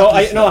we're- here. We're So not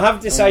I listening.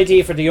 have this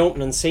idea for the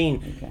opening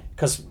scene Okay.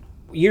 because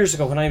years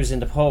ago when I was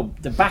in the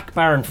pub, the back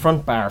bar and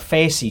front bar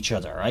face each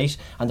other, right?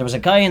 And there was a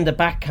guy in the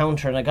back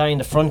counter and a guy in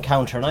the front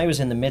counter, and I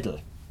was in the middle.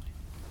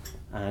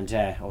 And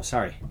there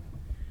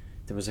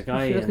was a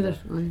guy. Look In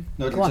at the, it.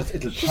 No, Go on.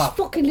 it'll Just pop.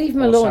 fucking leave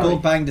him Oh, alone. sorry.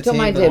 Don't bang the Don't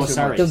mind table. him.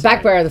 sorry. The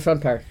back bar or the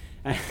front bar.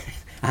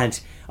 and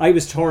I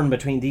was torn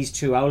between these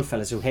two old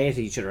fellas who hate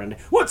each other. And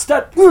what's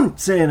that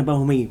saying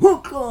about me?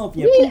 Hook off,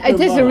 you Really? fucking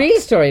This is a bollocks." real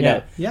story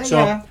now. Yeah, so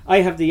yeah. I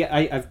have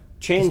I've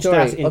changed The story,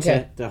 that into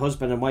okay. the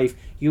husband and wife.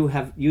 You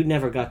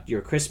never got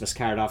your Christmas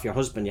card off your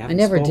husband. You I haven't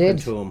never spoken did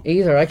to him.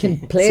 either. I can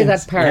play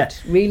Since- that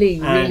part yeah. really,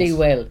 And really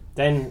well.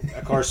 Then,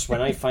 of course,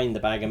 when I find the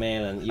bag of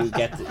mail and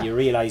you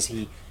realise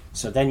he.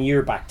 So then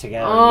you're back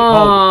together.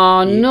 Oh,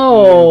 and you hug,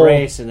 no. You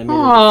embrace in the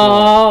middle of the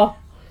floor. Oh.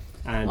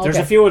 And there's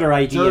Okay. a few other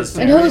ideas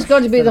And there. who's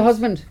going to be the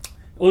husband?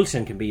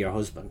 Ultan can be your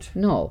husband.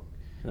 No.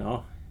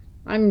 No.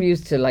 I'm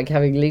used to like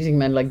having leading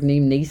men like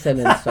Liam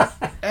Neeson and stuff.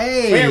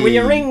 Hey, Where will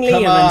you ring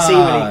come Liam and see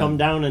when he on. come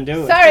down and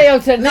do it? Sorry,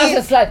 Ultan, not Liam-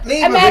 just like Liam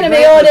a would man be of my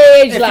great. own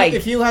age, like.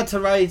 If you had to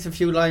write a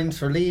few lines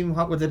for Liam,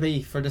 what would they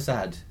be for this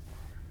ad?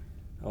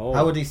 Oh,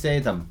 How would he say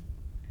them?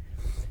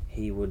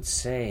 he would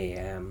say,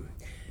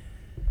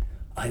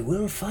 I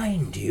will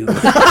find you. And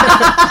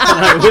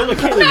I will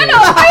kill you.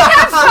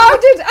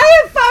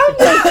 I have found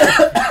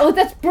it. Oh,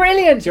 that's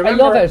brilliant. I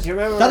love it. Do you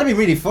remember? That'd be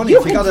really funny You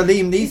if you got a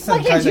Liam Neeson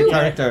Look at kind of you.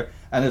 character,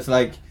 and it's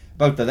like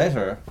about the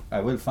letter. I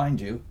will find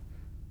you,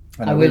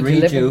 and I, I will will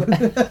read you.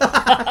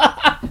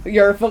 deliver.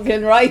 You're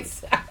fucking right.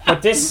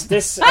 But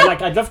this,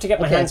 like, I'd love to get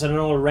my Okay. hands on an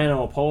old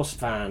Renault Post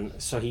van.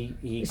 So he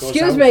goes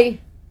Excuse out. me.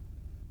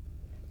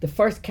 The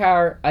first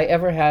car I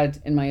ever had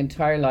in my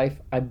entire life,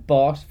 I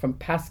bought from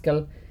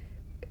Pascal.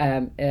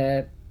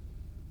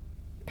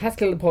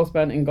 Pascal the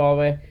postman in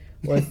Galway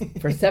was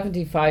for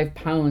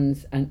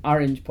 £75 an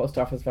orange post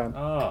office van.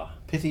 Oh,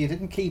 Pity you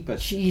didn't keep it. and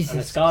it's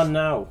Jesus. gone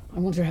now. I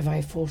wonder if I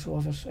have a photo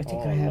of it. I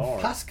think Oh, I have.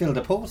 Lord. Pascal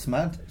the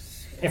postman.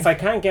 If I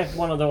can't get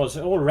one of those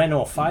old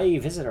Renault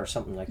 5, is it, or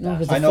something like No, that? it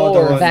was I a know the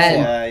four ones.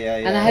 van. Yeah.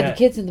 And I had Yeah. the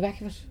kids in the back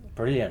of it.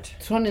 Brilliant.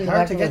 There's one in the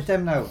Hard back to of get it.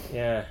 them now.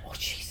 Yeah. Oh,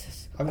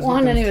 Jesus. I was Go on,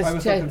 looking- anyways. I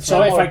was tell- looking for- So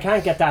tell if more. I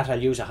can't get that,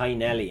 I'll use a High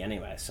Nelly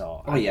anyway.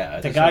 So Oh, yeah,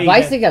 the that's guy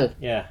Bicycle.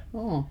 yeah,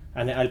 Oh.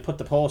 and I'll put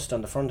the post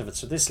on the front of it.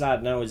 So this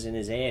lad now is in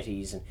his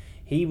 80s, and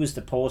he was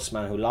the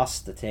postman who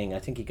lost the thing. I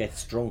think he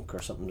gets drunk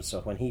or something. So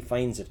when he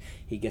finds it,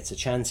 he gets a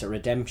chance at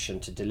redemption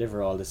to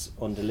deliver all this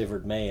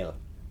undelivered mail.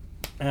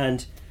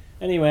 And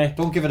anyway,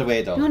 Don't give it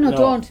away though. No, No.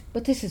 don't.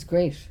 But this is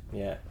great.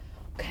 yeah.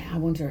 Okay, I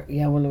wonder.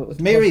 Yeah, well, it was.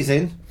 Mary's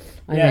in.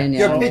 I Yeah. mean,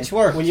 Your yeah. pitch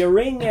worked. Will you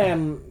ring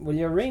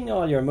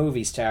all your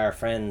movie star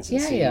friends and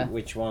Yeah, see yeah.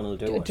 which one will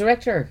do it?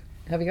 Director.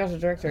 Have you got a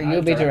director? I'll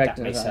You'll be direct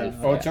directing that it. myself.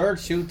 Oh, Yeah.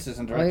 George shoots it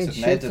and Oh, directs he it and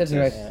shoots and edits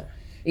directs. it.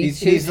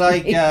 Yeah. He's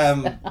like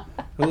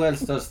who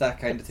else does that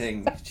kind of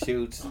thing?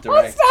 Shoots,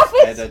 directs, stop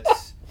it.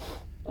 edits.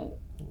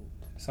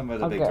 Some of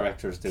the big Okay.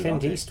 directors do.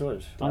 Clint don't they?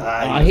 Eastwood.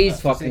 Ah, Oh, he's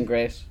does fucking he?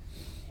 great.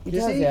 He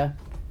Is does, he? yeah.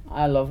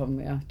 I love him,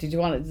 yeah. Did you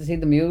want to see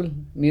the mule?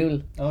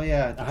 Mule. Oh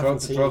yeah, the I haven't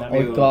drug, seen drug that.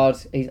 mule. Oh, God.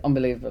 He's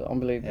unbelievable.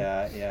 Unbelievable.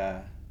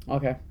 Yeah.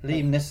 Okay.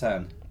 Liam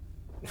Nissan.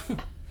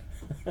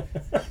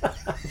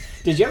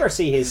 Did you ever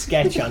see his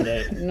sketch on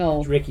the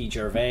No. Ricky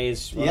Gervais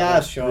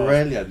Yeah, show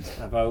brilliant.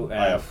 about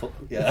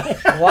Yeah.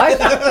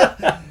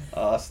 What?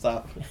 Oh,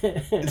 stop.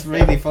 It's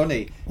really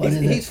funny.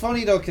 He's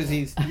funny though because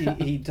he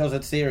does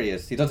it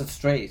serious. He does it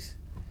straight.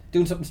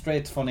 Doing something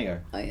straight's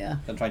funnier Oh, yeah.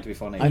 than trying to be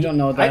funny. I don't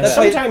know that. That's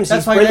Sometimes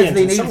that's he's why brilliant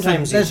Leslie and Nielsen,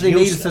 sometimes he's Leslie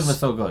useless. Nielsen was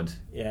so good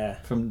Yeah.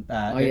 from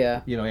Oh,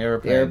 yeah. Airplane.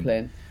 The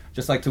airplane.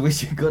 Just like to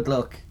wish you good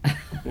luck.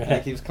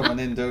 Like he was coming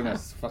in doing it.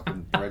 It's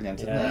fucking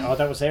brilliant. Isn't Yeah. it? Oh,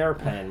 that was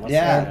Airplane. wasn't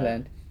Yeah. it?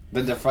 Airplane.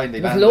 Then they're finally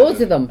There's landed loads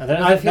it. of them. And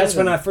then There's a few that's of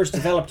when them. I first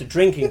developed a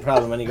drinking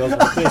problem, and he goes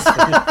like this.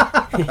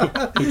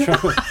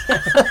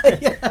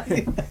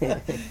 He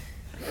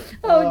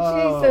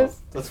Oh, Jesus.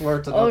 That's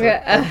worth another.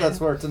 Okay. That's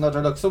worth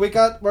another look. So we're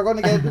going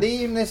to get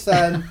Liam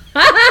Nissan,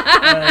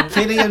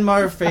 Cillian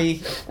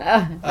Murphy,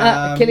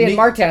 Killian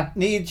Marta.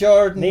 Neil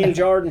Jordan, Neil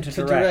Jordan to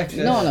to direct. direct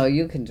it. No,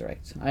 you can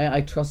direct.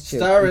 I trust you.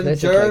 Starring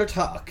implicitly. Gerald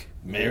Hough,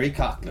 Mary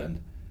Coughlan,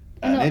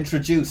 and No.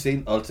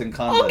 introducing Ultan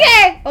Conlon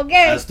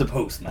Okay. as the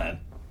postman.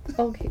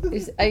 Okay.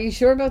 Are you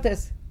sure about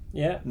this?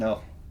 Yeah.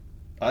 No,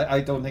 I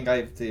don't think I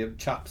have the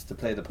chops to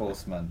play the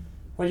postman.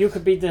 Well, you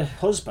could be the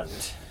husband.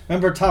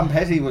 Remember Tom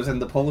Petty was in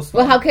The Postman?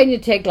 Well, how can you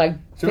take like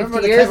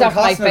 50 years off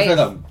my face?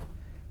 Film?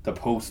 The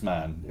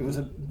Postman. It was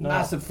a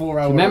massive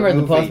 4-hour movie. Remember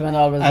The Postman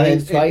always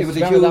and twice? It was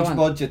a huge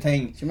budget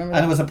thing.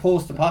 And it was a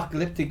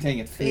post-apocalyptic thing.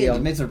 It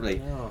failed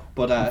miserably. Oh.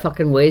 But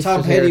fucking waste.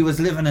 Tom Petty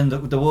was living in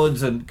the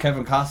woods, and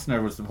Kevin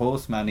Costner was the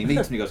postman. He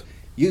meets him, he goes,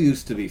 "You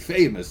used to be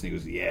famous." And he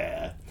goes,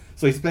 "Yeah."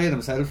 So he's playing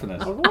himself in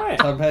it. Oh, right.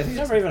 Tom Petty.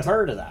 Never even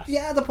heard of that.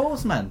 Yeah, The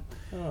Postman.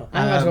 Oh.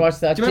 I'm going to watch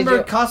that. Do you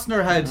remember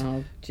Costner had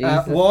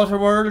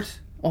Waterworld?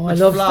 Oh, I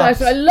loved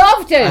that. I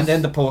loved it. And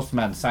then The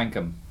Postman sank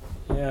him.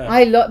 Yeah.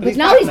 But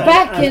now he's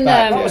back in.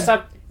 What was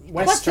that?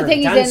 What's the thing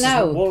he's in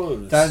now?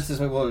 Dances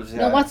with Wolves. Yeah.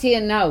 No, what's he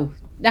in now?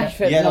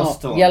 Nashville.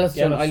 Yellowstone. No,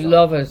 Yellowstone. I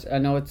love it. I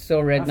know it's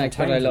so redneck,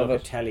 but I love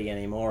it. Telly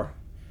anymore.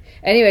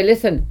 Anyway,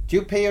 listen. Do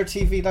you pay your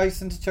TV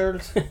license,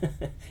 Charles?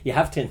 You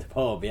have to in the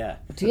pub, yeah.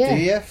 Do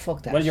you?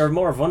 Fuck that. Well, you're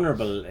more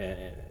vulnerable,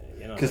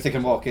 because they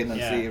can walk in and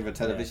see your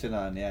television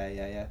on.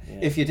 Yeah.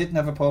 If you didn't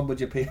have a pub,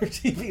 would you pay your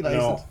TV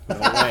license? No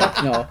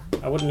way. No.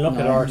 I wouldn't look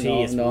at RT.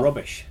 It's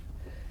rubbish.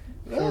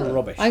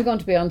 Rubbish. I'm going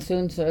to be on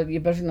soon, so you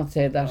better not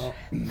say that. Oh.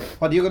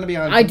 What are you going to be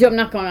on? I'm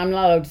not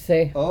allowed to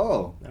say.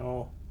 Oh.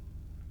 No.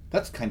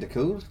 That's kind of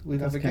cool. We'll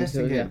have a guest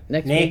cool, again.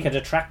 Next Naked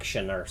week.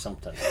 Attraction or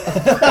something.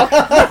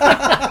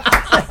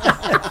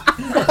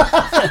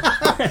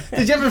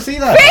 Did you ever see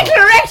that?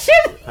 Fatal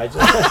erection! I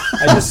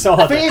just saw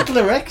that. Fatal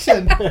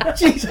erection.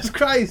 Jesus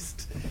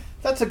Christ.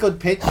 That's a good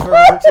pitch for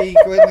RT.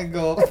 Go in and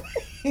go.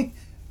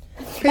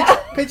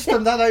 Pitch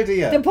them that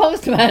idea. The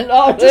postman.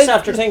 Just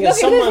after thinking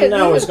someone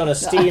now is going to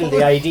steal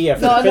the idea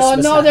for the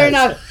Christmas No, they're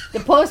house. not. The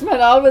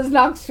postman always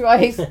knocks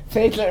twice.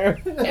 Fatal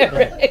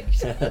erection.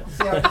 See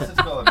how this is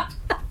going.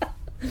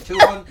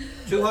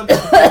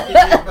 250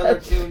 people are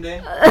tuned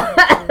in.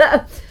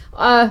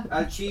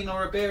 Alcino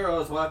Ribeiro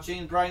is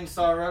watching. Brian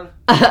Sorrell.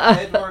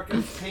 Ed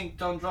Workins, Pink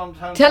Dundrum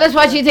Town. Tell us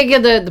what you think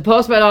of the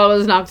postman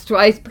always knocks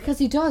twice. Because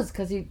he does.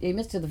 Because he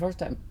missed it the first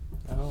time.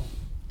 Oh.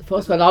 The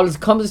postman always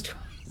comes twice.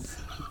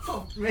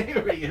 Oh,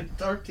 Mary, a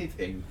dirty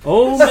thing.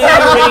 Oh, Mary,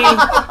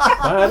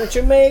 why don't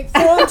you make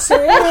front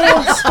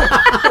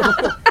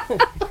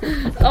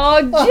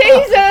Oh,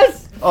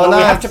 Jesus! Oh,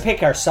 we have to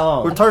pick our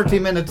song. We're 30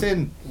 minutes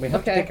in. We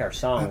have to pick our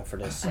song for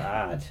this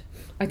ad.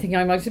 I think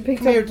I might have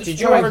picked Here, up. Did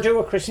you ever do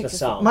a Christmas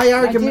song? My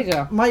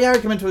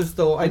argument was,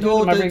 though, I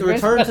know my the big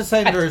Return Christmas. to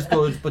Sender is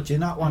good, but you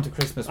not want a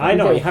Christmas one. I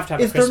know, you have to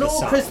have a Is there Christmas no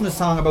song. Christmas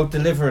song about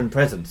delivering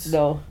presents?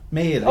 No.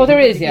 Mail. Oh, there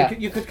is, yeah.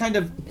 You could kind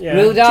of... Yeah.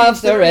 Rudolph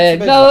Change the the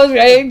red-nosed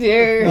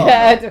reindeer.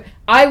 No.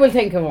 I will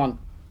think of one.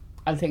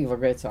 I'll think of a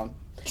great song.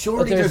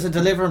 Surely there's a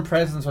delivering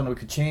presents one. We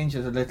could change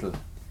it a little.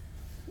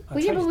 Well,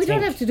 yeah, but we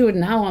don't have to do it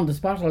now on the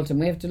spot, Ultan.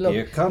 We have to look.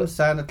 Here comes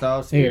Santa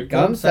Claus. Here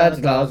comes Santa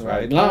Claus.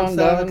 Right along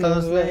down Santa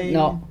Claus Lane.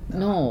 No.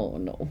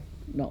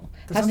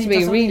 It has to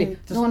be really...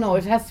 No,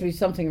 it has to be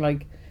something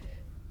like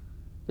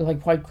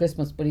White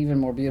Christmas, but even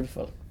more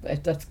beautiful.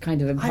 That's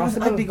kind of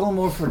impossible. I'd be going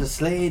more for the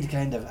Slade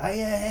kind of. Are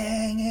you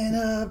hanging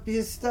up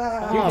your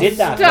star? You did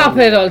that. Stop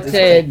it,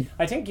 Ultan.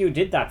 I think you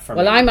did that for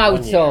me. Well, I'm out,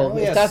 one so.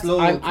 year. If that's, slow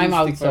I'm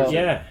out, acoustic so. version.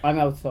 Yeah. I'm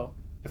out, so.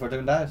 If we're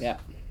doing that? Yeah.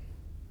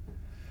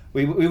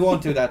 We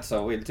won't do that,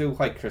 so we'll do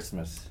White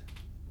Christmas.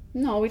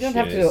 No, we don't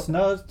have to do it.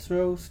 Chestnuts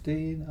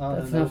roasting on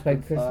That's an not White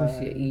open Christmas,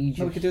 fire. you Egypt.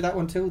 No, we could do that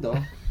one too,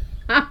 though.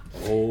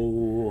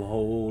 Oh,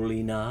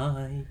 holy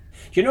night.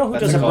 Do you know who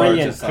That's does a a brilliant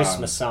gorgeous song.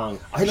 Christmas song?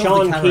 I love the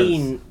Sean carols.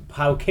 Keane,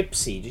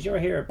 Poughkeepsie. Did you ever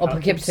hear of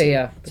Poughkeepsie,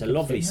 yeah. It's a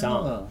lovely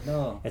song.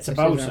 No. It's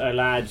about a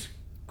lad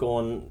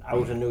going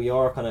out in New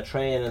York on a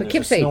train and there's a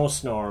Poughkeepsie.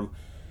 snowstorm.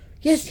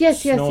 Yes,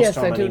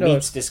 Snowstorm, I and do he know.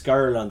 meets this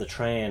girl on the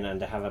train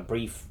and they have a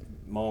brief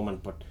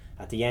moment, but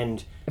at the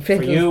end, A for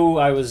fatal- you,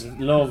 I was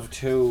loved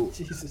too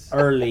Jesus.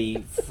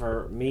 early.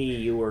 For me,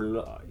 you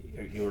were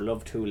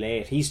loved too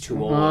late. He's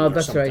too old. Oh, or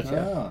that's something. right,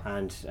 yeah.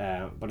 And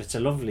but it's a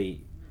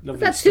lovely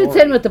That story. suits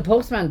in with the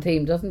Postman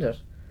theme, doesn't it?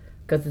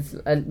 Because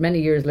it's many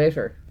years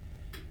later.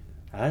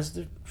 As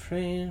the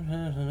train,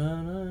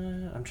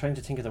 I'm trying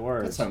to think of the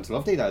words. That sounds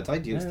lovely, lads.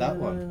 I'd use that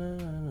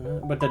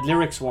one. But the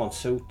lyrics won't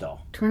suit though.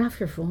 Turn off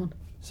your phone.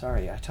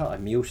 Sorry, I thought I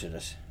muted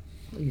it.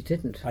 Well, you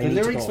didn't. I The need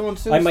to lyrics go. won't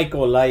suit. I might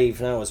go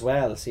live now as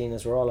well, seeing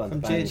as we're all on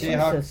From the band. JJ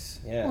Hawks.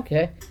 Yeah.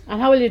 Okay. And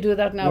how will you do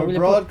that now? We're Will you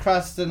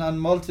broadcasting on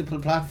multiple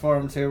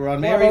platforms here. We're on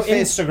What Mary about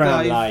Fist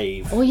Instagram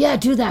Live? Oh yeah,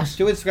 do that.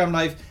 Do Instagram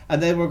Live,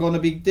 and then we're going to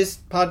be. This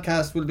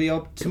podcast will be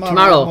up tomorrow.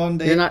 Tomorrow.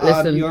 Monday. You're not on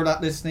listening. You're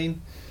Not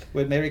Listening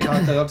with Mary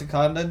Conlon, Ultan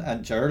Conlon,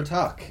 and Gerald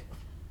Talk.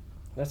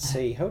 Let's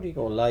see. How do you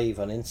go live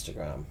on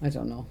Instagram? I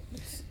don't know.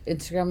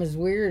 Instagram is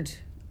weird.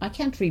 I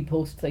can't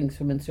repost things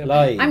from Instagram.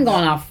 Live. I'm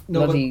going off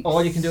No, but bloody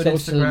all you can do on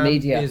social Instagram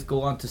media. is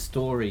go on to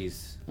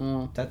stories.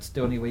 Oh. That's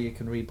the only way you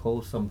can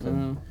repost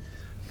something.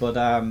 But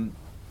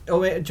oh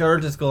wait,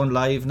 Gerald is going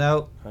live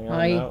now. Hang on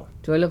Hi. now.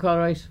 Do I look all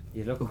right?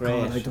 You look Oh, great.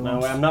 God, I don't.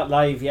 No, I'm not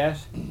live yet.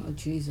 Oh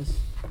Jesus.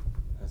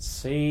 Let's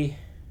see.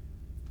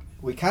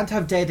 We can't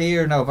have dead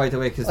air now, by the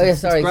way, because Oh, yeah,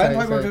 it's sorry, grand sorry,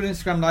 when we're sorry. doing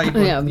Instagram Live. But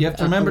Yeah, you have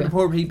to remember okay. the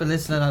poor people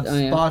listening on Oh,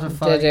 yeah.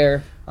 Spotify, Dead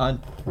air.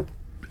 on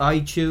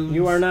iTunes.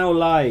 You are now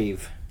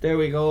live. There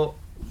we go.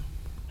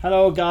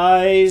 Hello,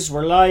 guys.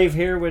 We're live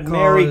here with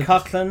Mary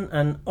Coughlan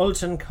and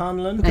Ultan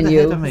Conlon. And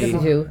you. This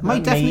is you. Am I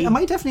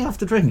definitely have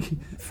to drink? You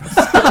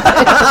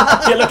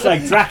look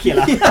like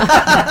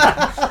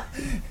Dracula.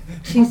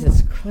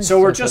 Jesus Christ.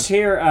 So we're just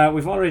here.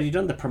 We've already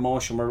done the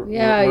promotion.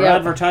 We're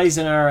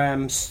advertising our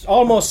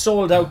almost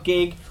sold out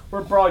gig.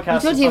 We're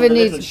broadcasting from the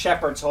little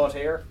shepherd's hut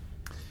here.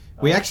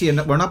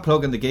 We're not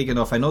plugging the gig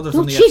enough. I know there's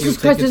only Jesus a few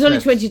Christ, there's only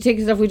left. 20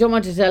 tickets left. We don't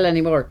want to sell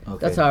any more.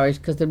 Okay. That's alright,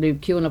 because they'll be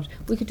queuing up.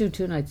 We could do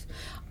 2 nights.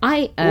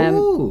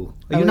 Ooh,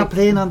 are you not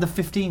playing on the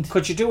 15th?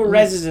 Could you do a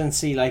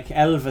residency like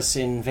Elvis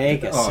in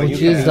Vegas? Oh,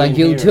 jeez, like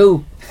you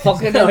too.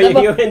 Fucking no,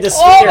 you're in the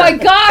sphere. Oh my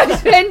God,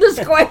 in the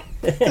square.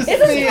 In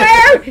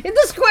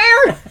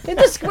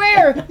the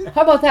square.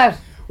 How about that?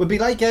 Would be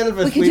like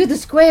Elvis. We could do the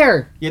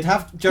square. You'd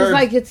have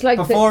it's like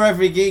before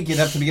every gig. You'd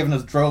have to be giving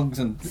us drugs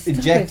and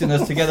injecting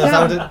us to get us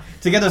out of the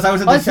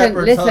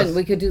shepherd's hut. Listen,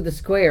 we could do the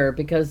square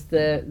because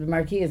the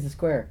marquee is the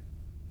square.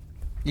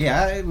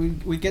 Yeah,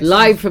 we get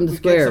live from the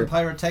square. Get some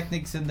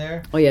pyrotechnics in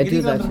there. Oh yeah,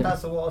 do that. Even a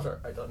glass of water.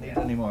 I don't need it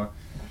anymore.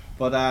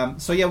 But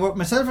so yeah,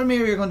 myself and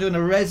Mary are going to do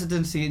a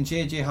residency in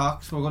JJ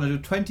Hawks. We're going to do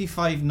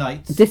 25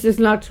 nights. This is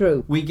not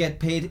true. We get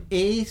paid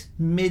 $8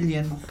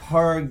 million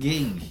per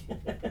gig.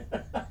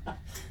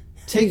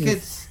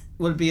 Tickets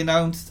will be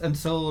announced and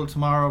sold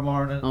tomorrow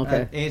morning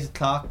at 8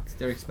 o'clock.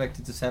 They're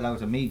expected to sell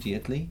out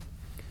immediately.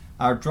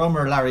 Our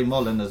drummer Larry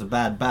Mullen has a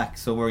bad back,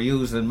 so we're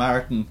using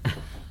Martin.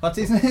 What's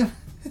his name?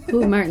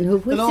 Who, Martin? Who?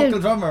 The local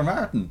drummer,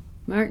 Martin.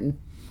 Martin.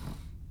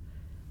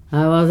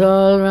 I was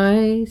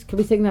alright. Can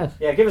we sing that?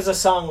 Yeah, give us a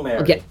song, Mary.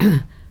 Okay.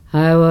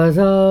 I was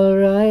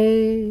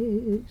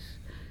alright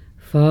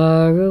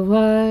for a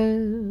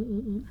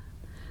while.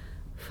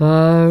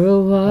 For a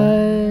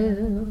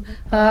while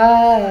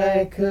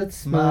I could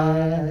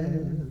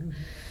smile.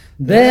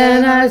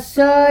 Then I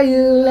saw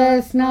you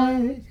last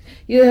night.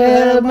 You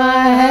held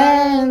my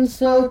hand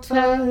so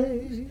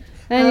tight,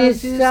 and you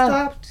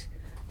stopped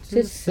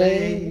to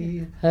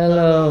say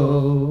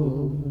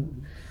hello.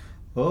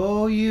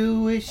 Oh,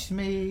 you wish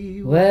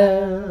me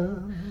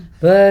well,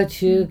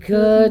 but you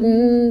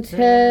couldn't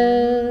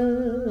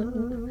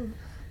tell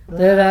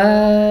that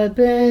I'd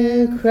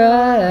been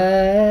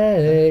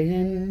crying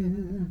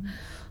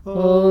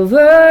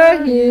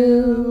over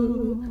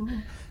you,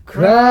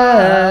 crying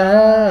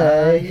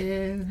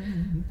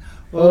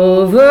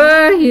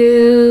over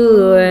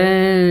you,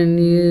 and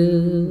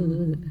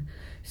you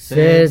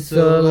said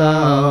so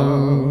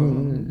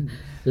long,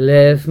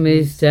 left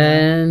me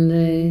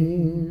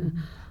standing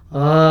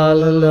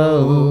all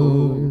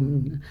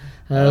alone,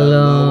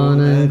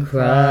 alone and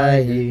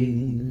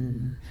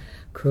crying,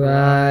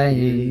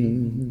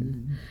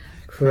 crying,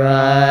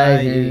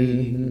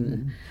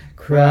 crying,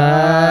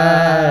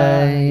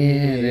 crying.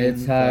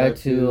 It's hard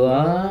to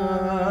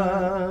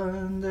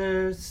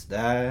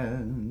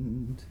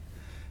understand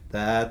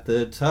that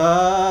the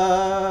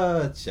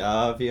touch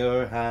of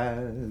your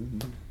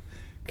hand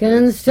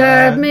can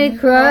start me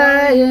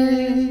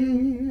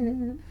crying.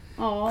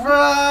 Aww.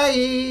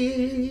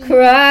 Crying,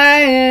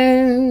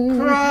 crying,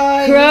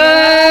 crying, crying.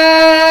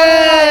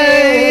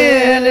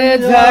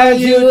 It's hard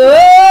to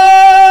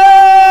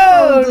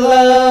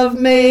love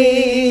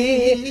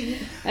me,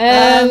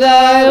 and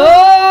I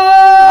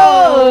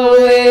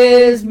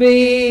always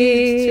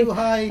be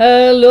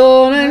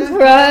alone and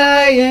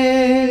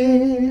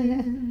crying,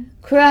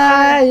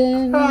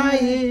 crying,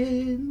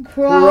 crying,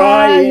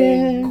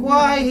 crying,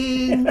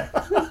 crying,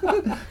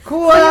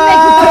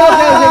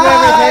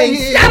 crying.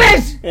 Stop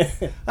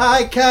it!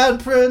 I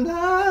can't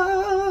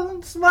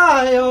pronounce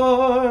my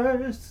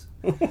yours.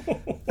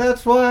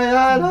 That's why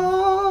I'll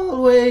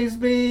always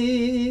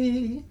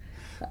be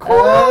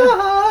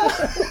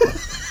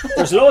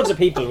There's loads of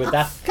people with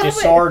that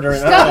disorder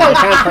and they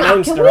can't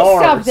pronounce their R's.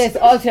 Stop this,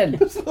 Ultan.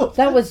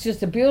 That was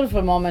just a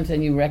beautiful moment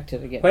and you wrecked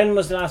it again. When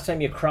was the last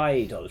time you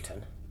cried,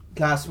 Ultan?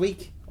 Last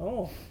week.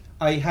 Oh.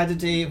 I had a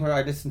day where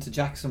I listened to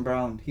Jackson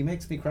Brown. He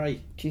makes me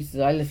cry.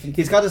 Jesus, I listened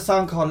to He's got a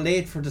song called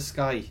Late for the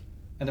Sky.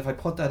 And if I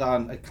put that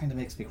on, it kind of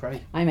makes me cry.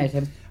 I met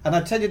him. And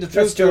I'll tell you the truth.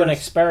 Let's do an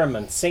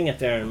experiment. Sing it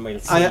there and we'll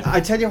see. I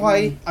tell you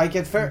why. I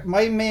get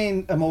my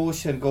main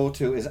emotion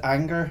go-to is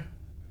anger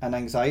and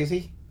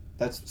anxiety.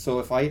 That's so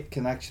if I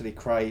can actually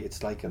cry,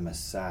 it's like a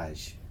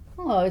massage.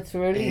 Oh, it's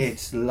really...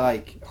 It's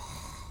like...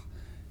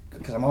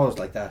 Because I'm always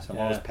like that. I'm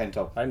always pent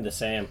up. I'm the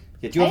same.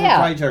 Yeah, do you ever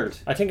cry, Gerald?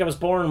 I think I was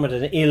born with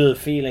an ill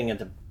feeling at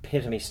the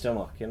pit of my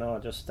stomach. You know,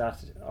 just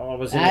that.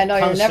 Always I know,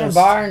 you're never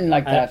born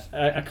like that.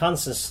 A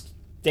constant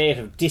state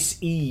of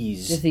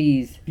dis-ease.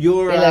 Dis-ease.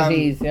 You're,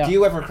 ease, yeah. Do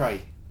you ever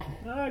cry?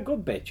 A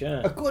good bit,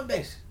 yeah. A good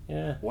bit?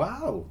 Yeah.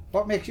 Wow.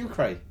 What makes you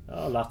cry?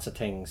 Oh, lots of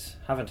things.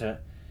 Having to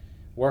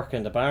work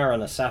in the bar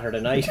on a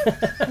Saturday night.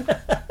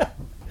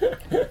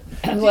 Do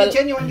you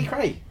genuinely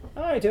cry?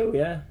 Oh, I do,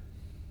 yeah.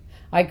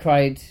 I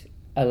cried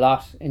a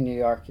lot in New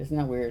York. Isn't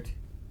that weird?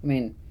 I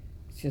mean,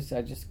 it's just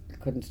I just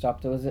couldn't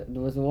stop. There was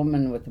a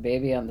woman with a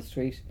baby on the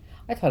street.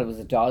 I thought it was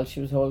a doll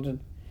she was holding.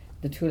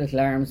 The two little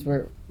arms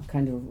were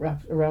kind of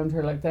wrapped around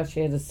her like that.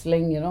 She had a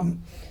sling, you know.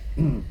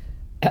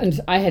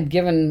 And I had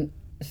given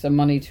some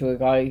money to a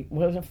guy.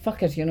 Well,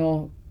 fuck it, you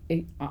know.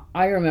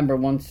 I remember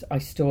once I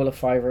stole a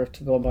 $5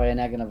 to go and buy an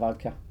egg and a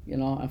vodka,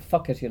 and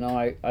fuck it,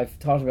 I've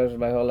thought about it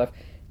my whole life.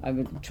 I've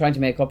been trying to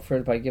make up for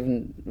it by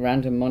giving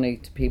random money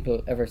to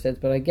people ever since,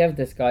 but I gave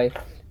this guy,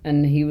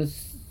 and he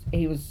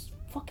was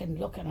fucking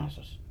looking at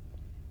it,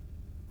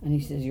 and he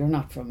says, "You're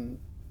not from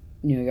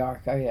New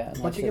York, are you?" And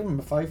what'd you give him,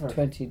 a $5?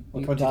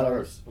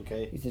 $20.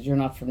 Okay. He said, "You're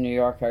not from New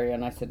York, are you?"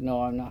 And I said,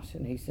 "No, I'm not."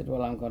 And he said,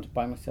 "Well, I'm going to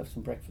buy myself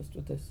some breakfast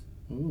with this."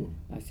 Ooh.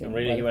 I said, And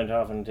really, he went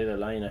off and did a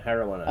line of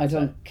heroin. I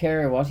don't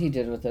care what he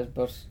did with it,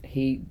 but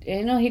he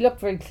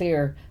looked very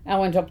clear. I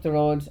went up the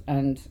road,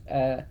 and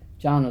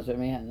John was with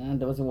me,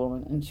 and there was a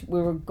woman, and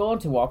we were going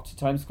to walk to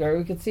Times Square.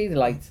 We could see the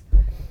lights,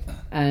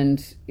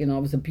 and it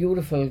was a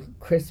beautiful,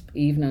 crisp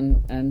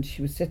evening, and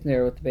she was sitting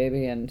there with the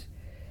baby, and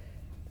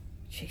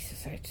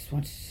Jesus, I just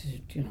wanted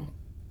to,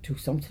 do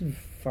something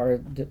for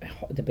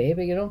the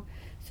baby,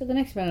 So the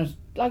next minute,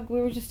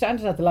 we were just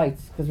standing at the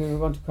lights because we were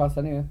going to cross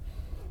anyway.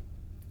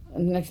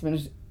 And the next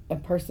minute, a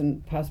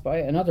person passed by,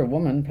 another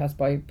woman passed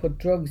by, put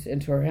drugs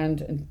into her hand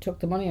and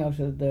took the money out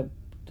of the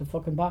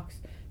fucking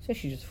box. So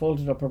she just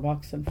folded up her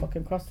box and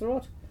fucking crossed the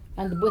road.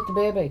 And with the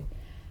baby.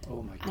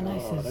 Oh my God. And I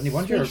said, and you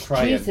wonder you're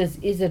crying. Jesus,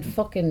 is it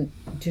fucking,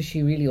 does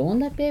she really own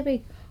that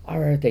baby?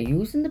 Or are they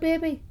using the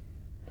baby?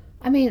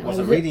 I mean... Was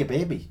it really a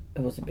baby?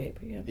 It was a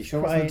baby, yeah. You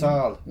sure it wasn't a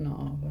doll?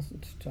 No, it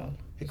wasn't a doll.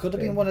 It could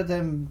have been one of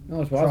them.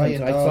 No, it wasn't.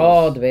 crying I dolls.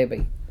 saw the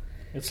baby.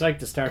 It's like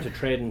the start of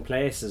Trading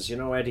Places.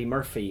 Eddie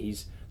Murphy,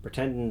 he's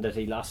pretending that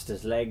he lost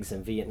his legs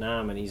in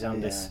Vietnam and he's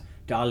on this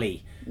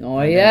dolly. Oh,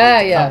 and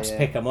yeah, the cops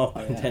pick him up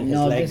and then his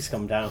legs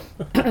come down.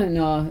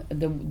 No,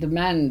 the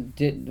man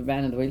in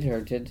the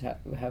wheelchair did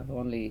have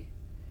only...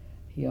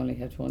 He only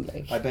had one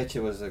leg. I bet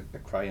you it was a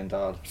crying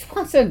doll. It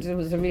wasn't. It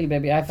was a real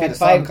baby. I've had the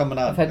five. song coming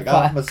on. I've had I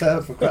got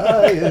myself a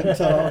crying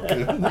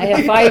talking. I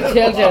have 5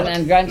 children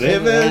and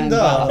grandchildren. Living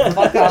doll.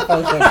 Fuck off,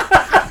 Ultan.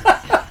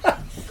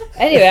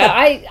 Anyway,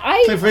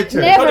 I Cliff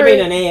Richard. It could have been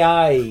never. an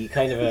AI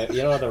kind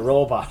of the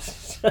robot.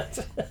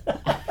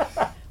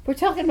 We're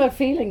talking about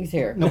feelings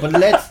here. No, but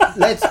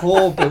let's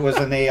hope it was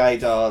an AI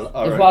doll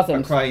or It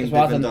wasn't. a crying It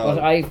wasn't. doll.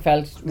 But I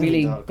felt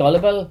really dog.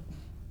 gullible.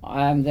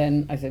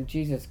 Then I said,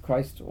 Jesus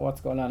Christ,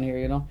 what's going on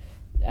here,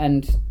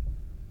 And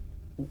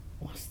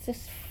what's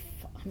this?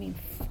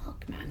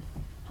 Fuck, man.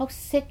 How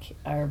sick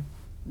are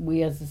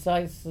we as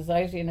a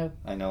society now?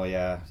 I know,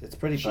 yeah. It's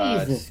pretty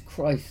bad. Jesus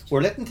Christ.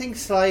 We're letting things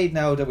slide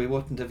now that we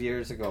wouldn't have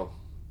years ago.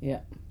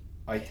 Yeah.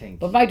 I think.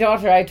 But my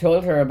daughter, I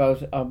told her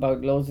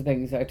about loads of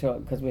things.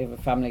 Because we have a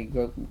family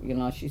group,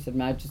 she said,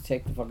 "Man, just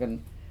take the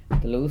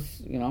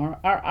loose,"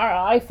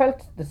 I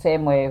felt the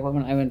same way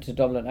when I went to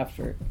Dublin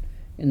after,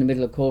 in the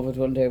middle of COVID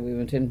one day. We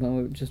went in when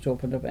we just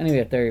opened up.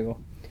 Anyway, there you go.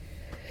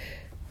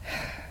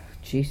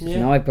 Jesus,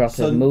 now I brought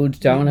the mood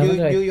down,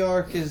 haven't I? New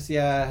York is,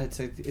 it's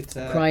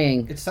a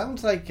crying. It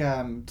sounds like,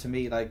 to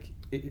me, like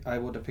I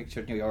would have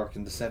pictured New York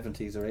in the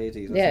 70s or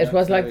 80s. Yeah, it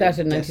was like that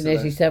in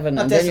 1987.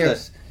 Not and then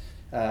desolate.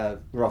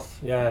 Rough.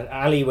 Yeah,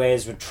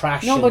 alleyways with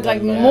trash. No, but like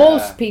them,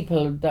 most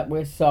people that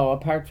we saw,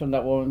 apart from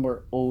that woman,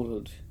 were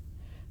old.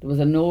 There was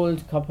an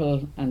old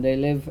couple, and they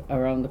live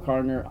around the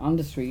corner on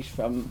the street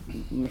from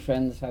my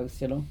friend's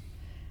house,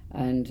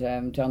 and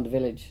down the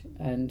village.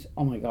 And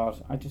oh my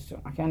God, I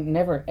can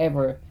never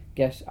ever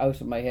get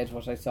out of my head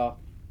what I saw.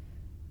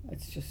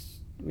 It's just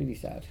really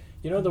sad.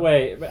 The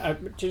way.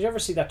 Did you ever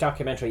see that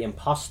documentary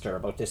Imposter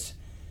about this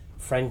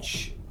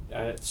French?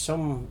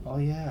 Some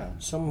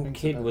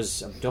kid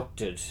was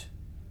abducted,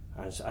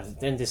 and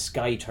then this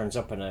guy turns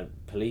up in a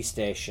police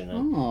station,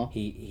 and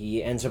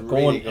he ends up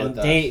going, and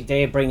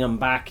they bring him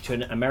back to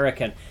an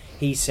American.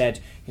 He said,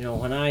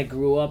 when I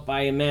grew up,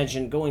 I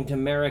imagined going to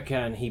America,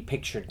 and he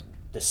pictured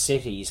the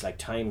cities like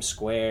Times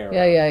Square, or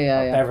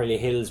Beverly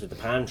Hills with the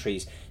palm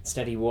trees.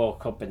 Instead, he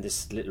woke up in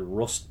this little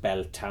Rust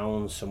Belt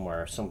town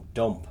somewhere, some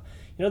dump.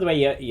 The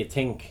way you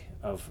think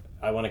of,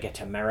 I want to get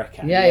to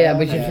America. Yeah,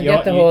 but you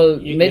forget the whole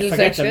middle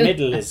section. The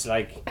middle is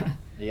like...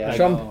 Yeah,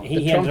 Trump.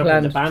 He ended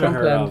up in the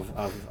Banagher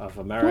of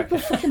America.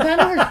 But fucking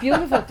Banagher's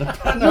beautiful. Look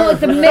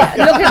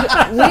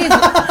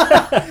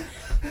at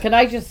can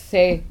I just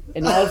say,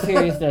 in all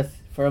seriousness,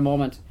 for a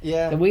moment,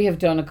 that we have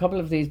done a couple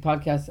of these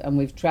podcasts and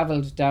we've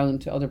travelled down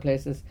to other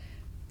places.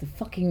 The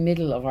fucking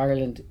middle of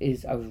Ireland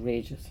is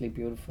outrageously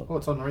beautiful. Oh,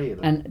 it's unreal.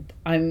 And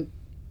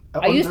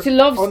I used to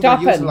love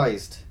stopping.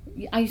 Underutilised.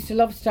 I used to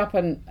love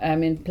stopping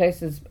in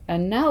places,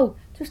 and now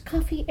there's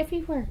coffee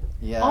everywhere.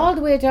 Yeah. All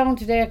the way down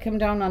today, I come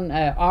down on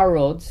our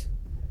roads,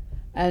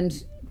 and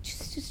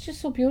it's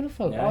just so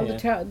beautiful.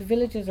 Yeah, the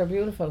villages are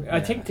beautiful. I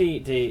think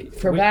the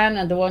Ferban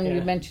and the one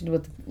you mentioned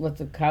with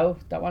the cow,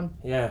 that one.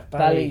 Yeah,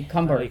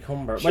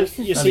 Ballycumber. Well,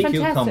 you see,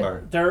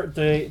 Cucumber.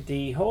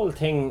 The whole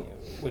thing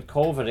with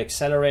COVID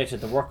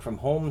accelerated the work from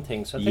home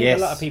thing. So I think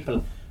a lot of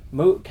people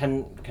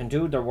can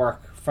do their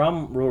work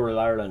from rural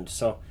Ireland.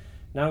 So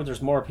now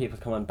there's more people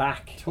coming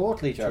back to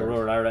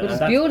rural Ireland.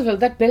 But it's beautiful.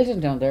 That building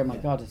down there, my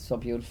God, it's so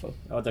beautiful.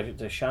 Oh,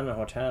 the Shannon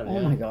Hotel. Oh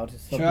my God,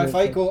 it's so Sure,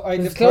 beautiful. if I go,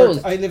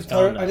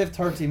 I live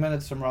 30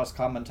 minutes from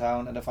Roscommon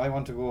town, and if I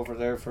want to go over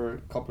there for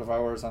a couple of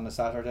hours on a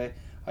Saturday,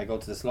 I go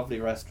to this lovely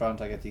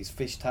restaurant. I get these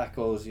fish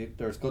tacos.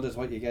 They're as good as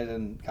what you get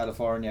in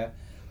California.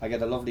 I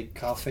get a lovely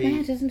coffee.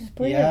 It's bad, isn't it?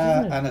 Brilliant,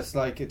 isn't it? And it's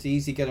like it's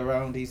easy get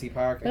around, easy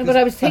park. No, but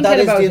I was thinking about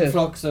about that is the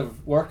influx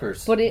of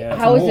workers. But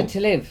how is it to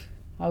live?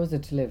 How is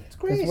it to live? It's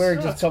great. We're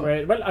just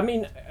great. Well, I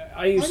mean,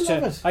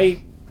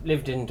 I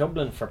lived in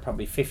Dublin for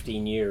probably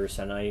 15 years,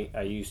 and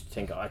I used to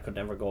think I could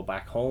never go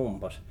back home.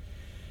 But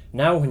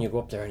now, when you go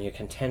up there and you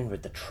contend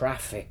with the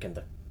traffic and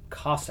the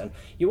cost, and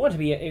you want to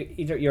be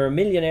either you're a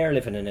millionaire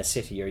living in a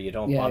city or you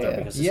don't bother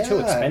because it's too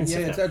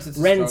expensive. It's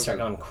rents are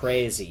gone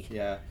crazy.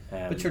 Yeah,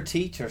 but your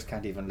teachers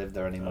can't even live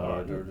there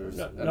anymore.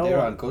 They're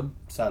on good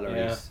salaries.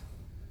 Yeah.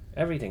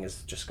 Everything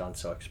has just gone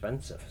so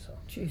expensive. So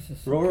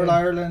Jesus. Rural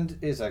Ireland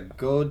is a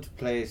good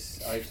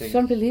place, I think. It's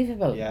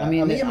unbelievable. Yeah. I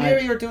mean, me and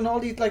Mary are doing all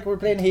these, like we're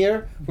playing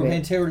here, we're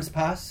playing Tyrrell's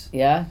Pass.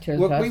 Yeah,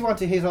 Tyrrell's Pass. We want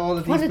to hit all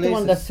of these What places. is the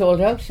one that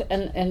sold out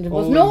and there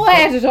was no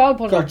ad at all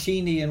put up?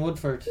 Garchini in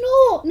Woodford.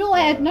 No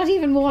ad, not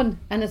even one.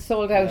 And it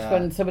sold out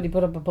when somebody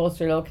put up a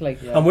poster locally.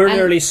 Yeah. And we're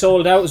nearly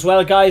sold out as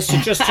well, guys. So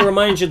just to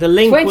remind you, the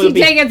link will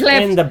be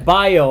in the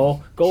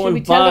bio. Go and buy. Should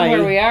we tell them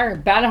where we are?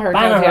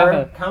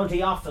 Banagher, County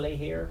Offaly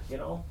here, you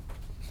know.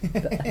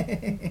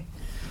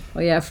 Oh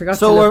yeah, I forgot.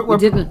 So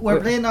we're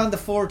playing on the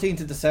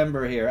 14th of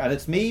December here, and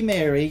it's me,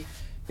 Mary,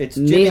 it's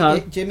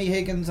Jimmy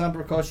Higgins on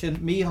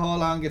percussion, me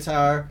Hall on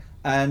guitar,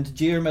 and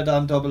Diarmid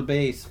on double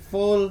bass.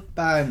 Full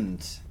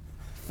band.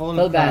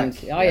 Full band.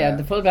 Oh yeah,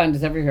 the full band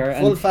is everywhere.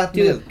 Full fat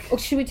milk. Oh,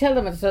 should we tell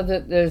them so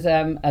that there's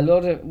a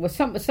load of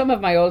some of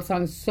my old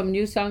songs, some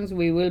new songs.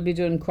 We will be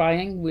doing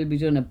crying. We'll be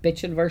doing a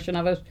bitchin' version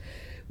of it.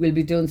 We'll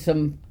be doing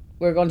some.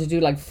 We're going to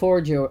do like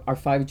 4 or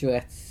 5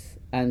 duets.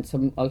 And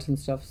some Ultan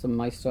stuff, some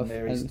my stuff.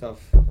 Mary stuff.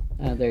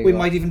 We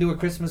might even do a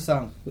Christmas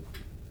song.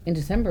 In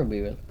December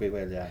we will. We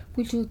will, yeah.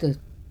 We'll do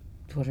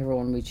whatever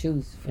one we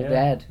choose for the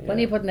ad. When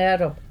are you putting the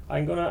ad up? I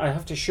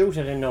have to shoot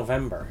it in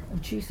November. Oh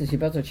Jesus, you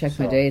better check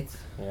my dates.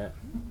 Yeah.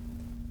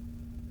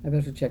 I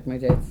better check my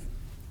dates.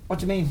 What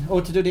do you mean? Oh,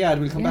 to do the ad,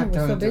 we'll come back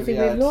down so and do busy. the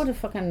We ad. have a load of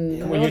fucking...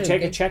 Yeah. Will you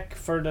take a check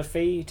for the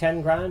fee,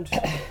 10 grand?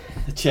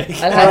 A check?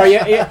 Or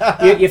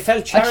you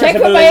felt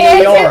charitable in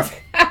New York.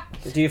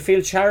 Do you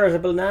feel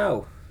charitable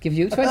now? Give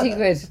you 20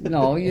 quid.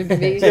 No, you give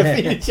me.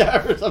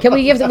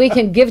 We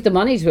can give the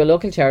money to a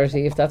local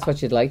charity if that's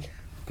what you'd like.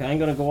 Okay, I'm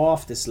going to go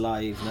off this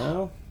live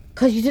now.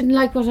 Because you didn't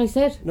like what I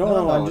said?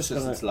 No, I'm just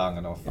it's long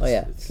enough.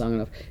 It's long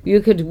enough.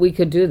 We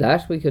could do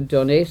that. We could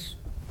donate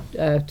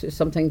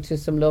something to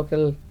some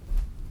local...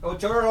 Oh,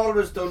 Ger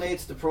always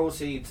donates the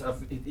proceeds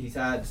of his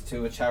ads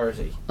to a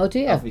charity. Oh, do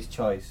you? Of his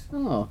choice.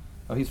 Oh,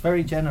 he's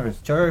very generous.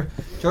 Ger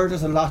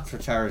does a lot for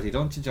charity,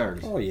 don't you,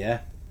 Gerald? Oh, yeah.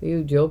 Are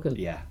you joking?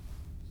 Yeah.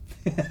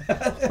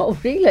 Oh,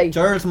 really?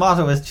 Gerald's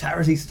motto is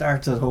charity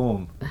starts at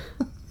home.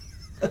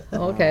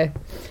 Okay.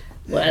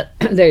 Well,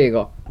 there you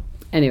go.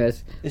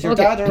 Anyways. Is your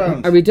dad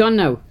around? Are we done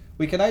now?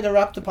 We can either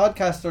wrap the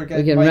podcast or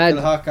get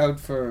Michael Hough out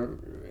for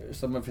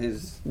some of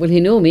his... Well, he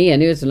knew me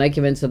anyways and like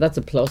him in, so that's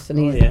a plus. And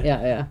he's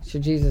yeah.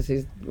 Sure, Jesus,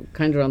 he's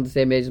kind of around the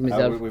same age as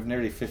myself. We've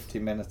nearly 50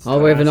 minutes. Oh,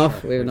 we've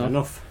enough. We've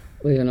enough.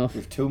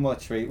 We've too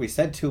much. We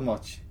said too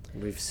much.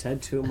 We've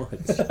said too much.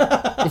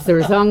 Is there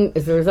a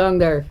song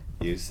there?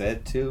 You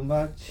said too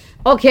much.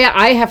 Okay,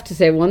 I have to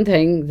say one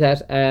thing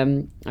that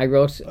I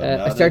wrote.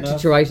 I started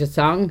to write a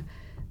song,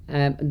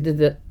 and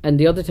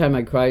the other time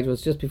I cried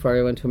was just before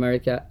I went to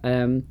America.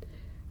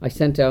 I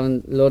sent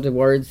down a load of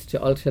words to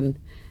Ultan,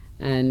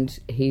 and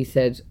he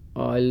said,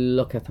 "Oh, I'll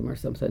look at them" or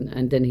something.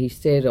 And then he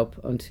stayed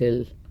up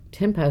until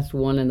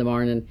 1:10 in the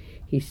morning.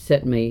 He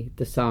sent me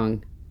the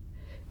song,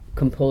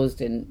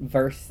 composed in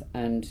verse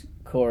and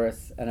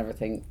chorus and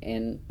everything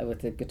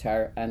with the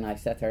guitar, and I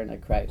sat there and I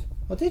cried.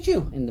 Oh, did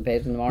you? In the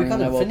bed in the morning. We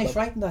gotta finish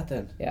writing that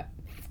then. Yeah.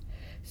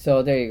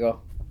 So there you go.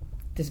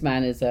 This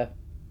man is a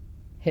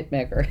hit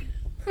maker.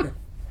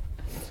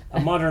 A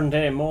modern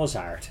day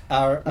Mozart.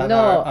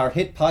 Our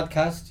hit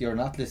podcast, You're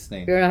Not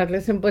Listening. You're not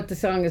listening, but the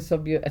song is so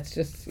beautiful. It's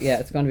just,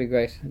 it's going to be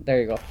great.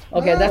 There you go.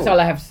 Okay, that's all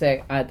I have to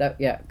say.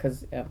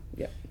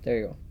 There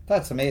you go.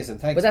 That's amazing.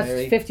 Thanks, but that's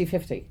Mary.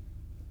 50-50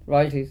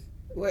 royalties.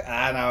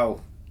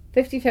 No.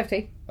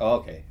 50-50.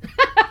 Okay.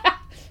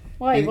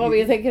 Why? What were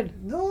you thinking?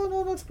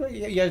 No, that's great.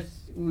 Yeah.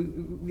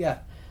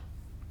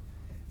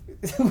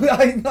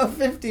 I know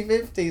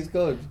 50-50 is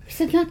good. Is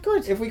it not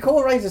good? If we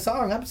co-write a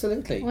song,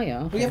 absolutely. Oh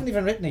yeah. Okay. We haven't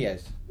even written it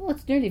yet. Oh,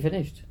 it's nearly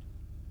finished.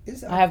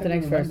 I have the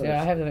next verse.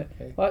 Yeah, I have the.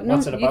 Okay. Well, no,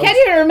 what's it about? You can't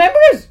even remember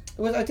it.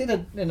 Well, I did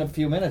it in a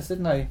few minutes,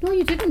 didn't I? No,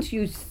 you didn't.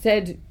 You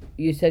said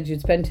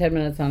you'd spend 10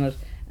 minutes on it,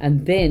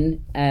 and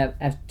then at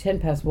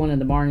 1:10 in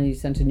the morning, you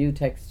sent a new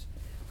text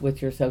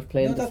with yourself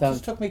playing the song. That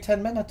just took me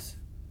 10 minutes.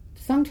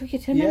 The song took you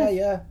 10 minutes.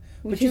 Yeah.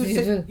 But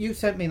you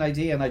sent me an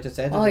idea, and I just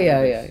edited it. Oh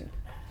yeah.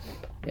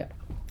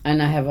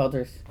 And I have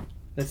others.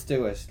 Let's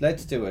do it.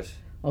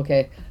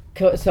 Okay.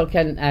 So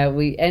can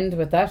we end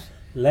with that?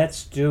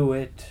 Let's do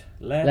it.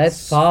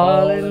 Let's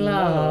fall in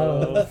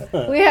love.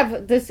 We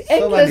have this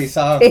endless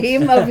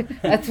theme of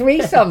a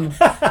threesome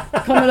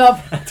coming up.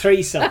 A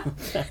threesome.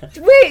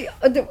 Wait,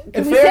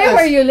 can we say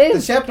where you live?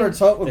 The Shepherd's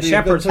Hut would be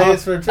a good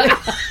place for a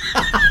threesome.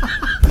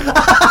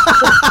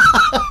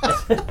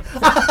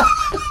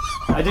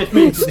 didn't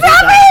mean to do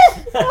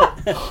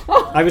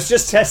that. I was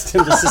just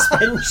testing the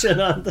suspension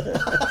on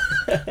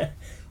the...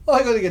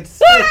 I'm going to get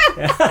sick.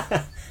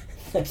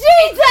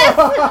 Jesus!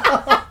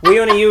 We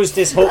only used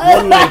this Hough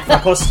one night for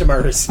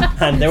customers,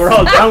 and they were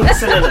all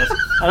bouncing in it,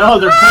 and all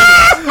their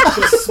pens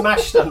just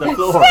smashed on the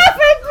floor. Stop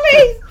it,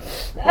 please!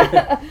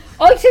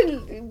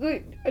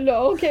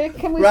 Okay,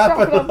 can we wrap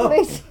it up,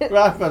 please?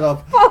 Wrap it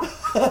up.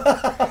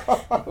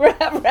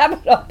 wrap it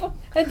up.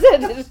 And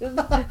then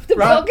the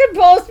fucking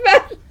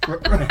postman.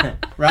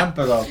 Ramp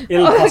it up.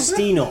 Il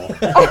Postino.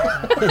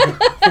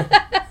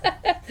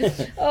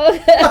 A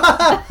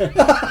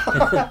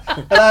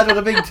lad with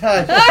a big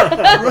tag.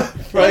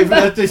 Driving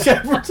at the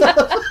shepherd's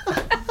house.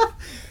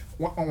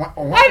 I'm not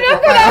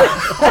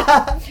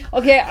gonna.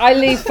 Okay, I'll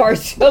leave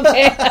first.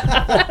 Okay.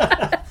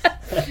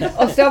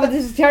 Oh, stop it!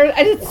 This is terrible.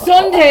 And it's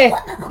Sunday.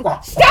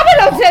 Stop it,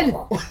 Ultan.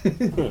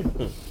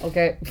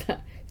 Okay.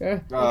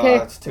 Okay.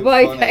 It's too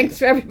Bye. funny. Thanks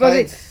for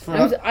everybody.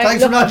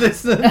 Thanks for not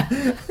listening.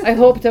 I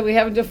hope that we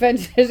haven't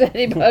offended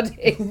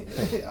anybody.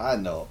 I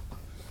know.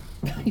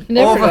 You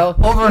never know.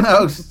 Over and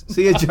out.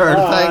 See you, Jared.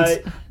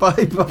 Thanks.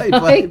 Bye.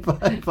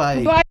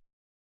 Bye.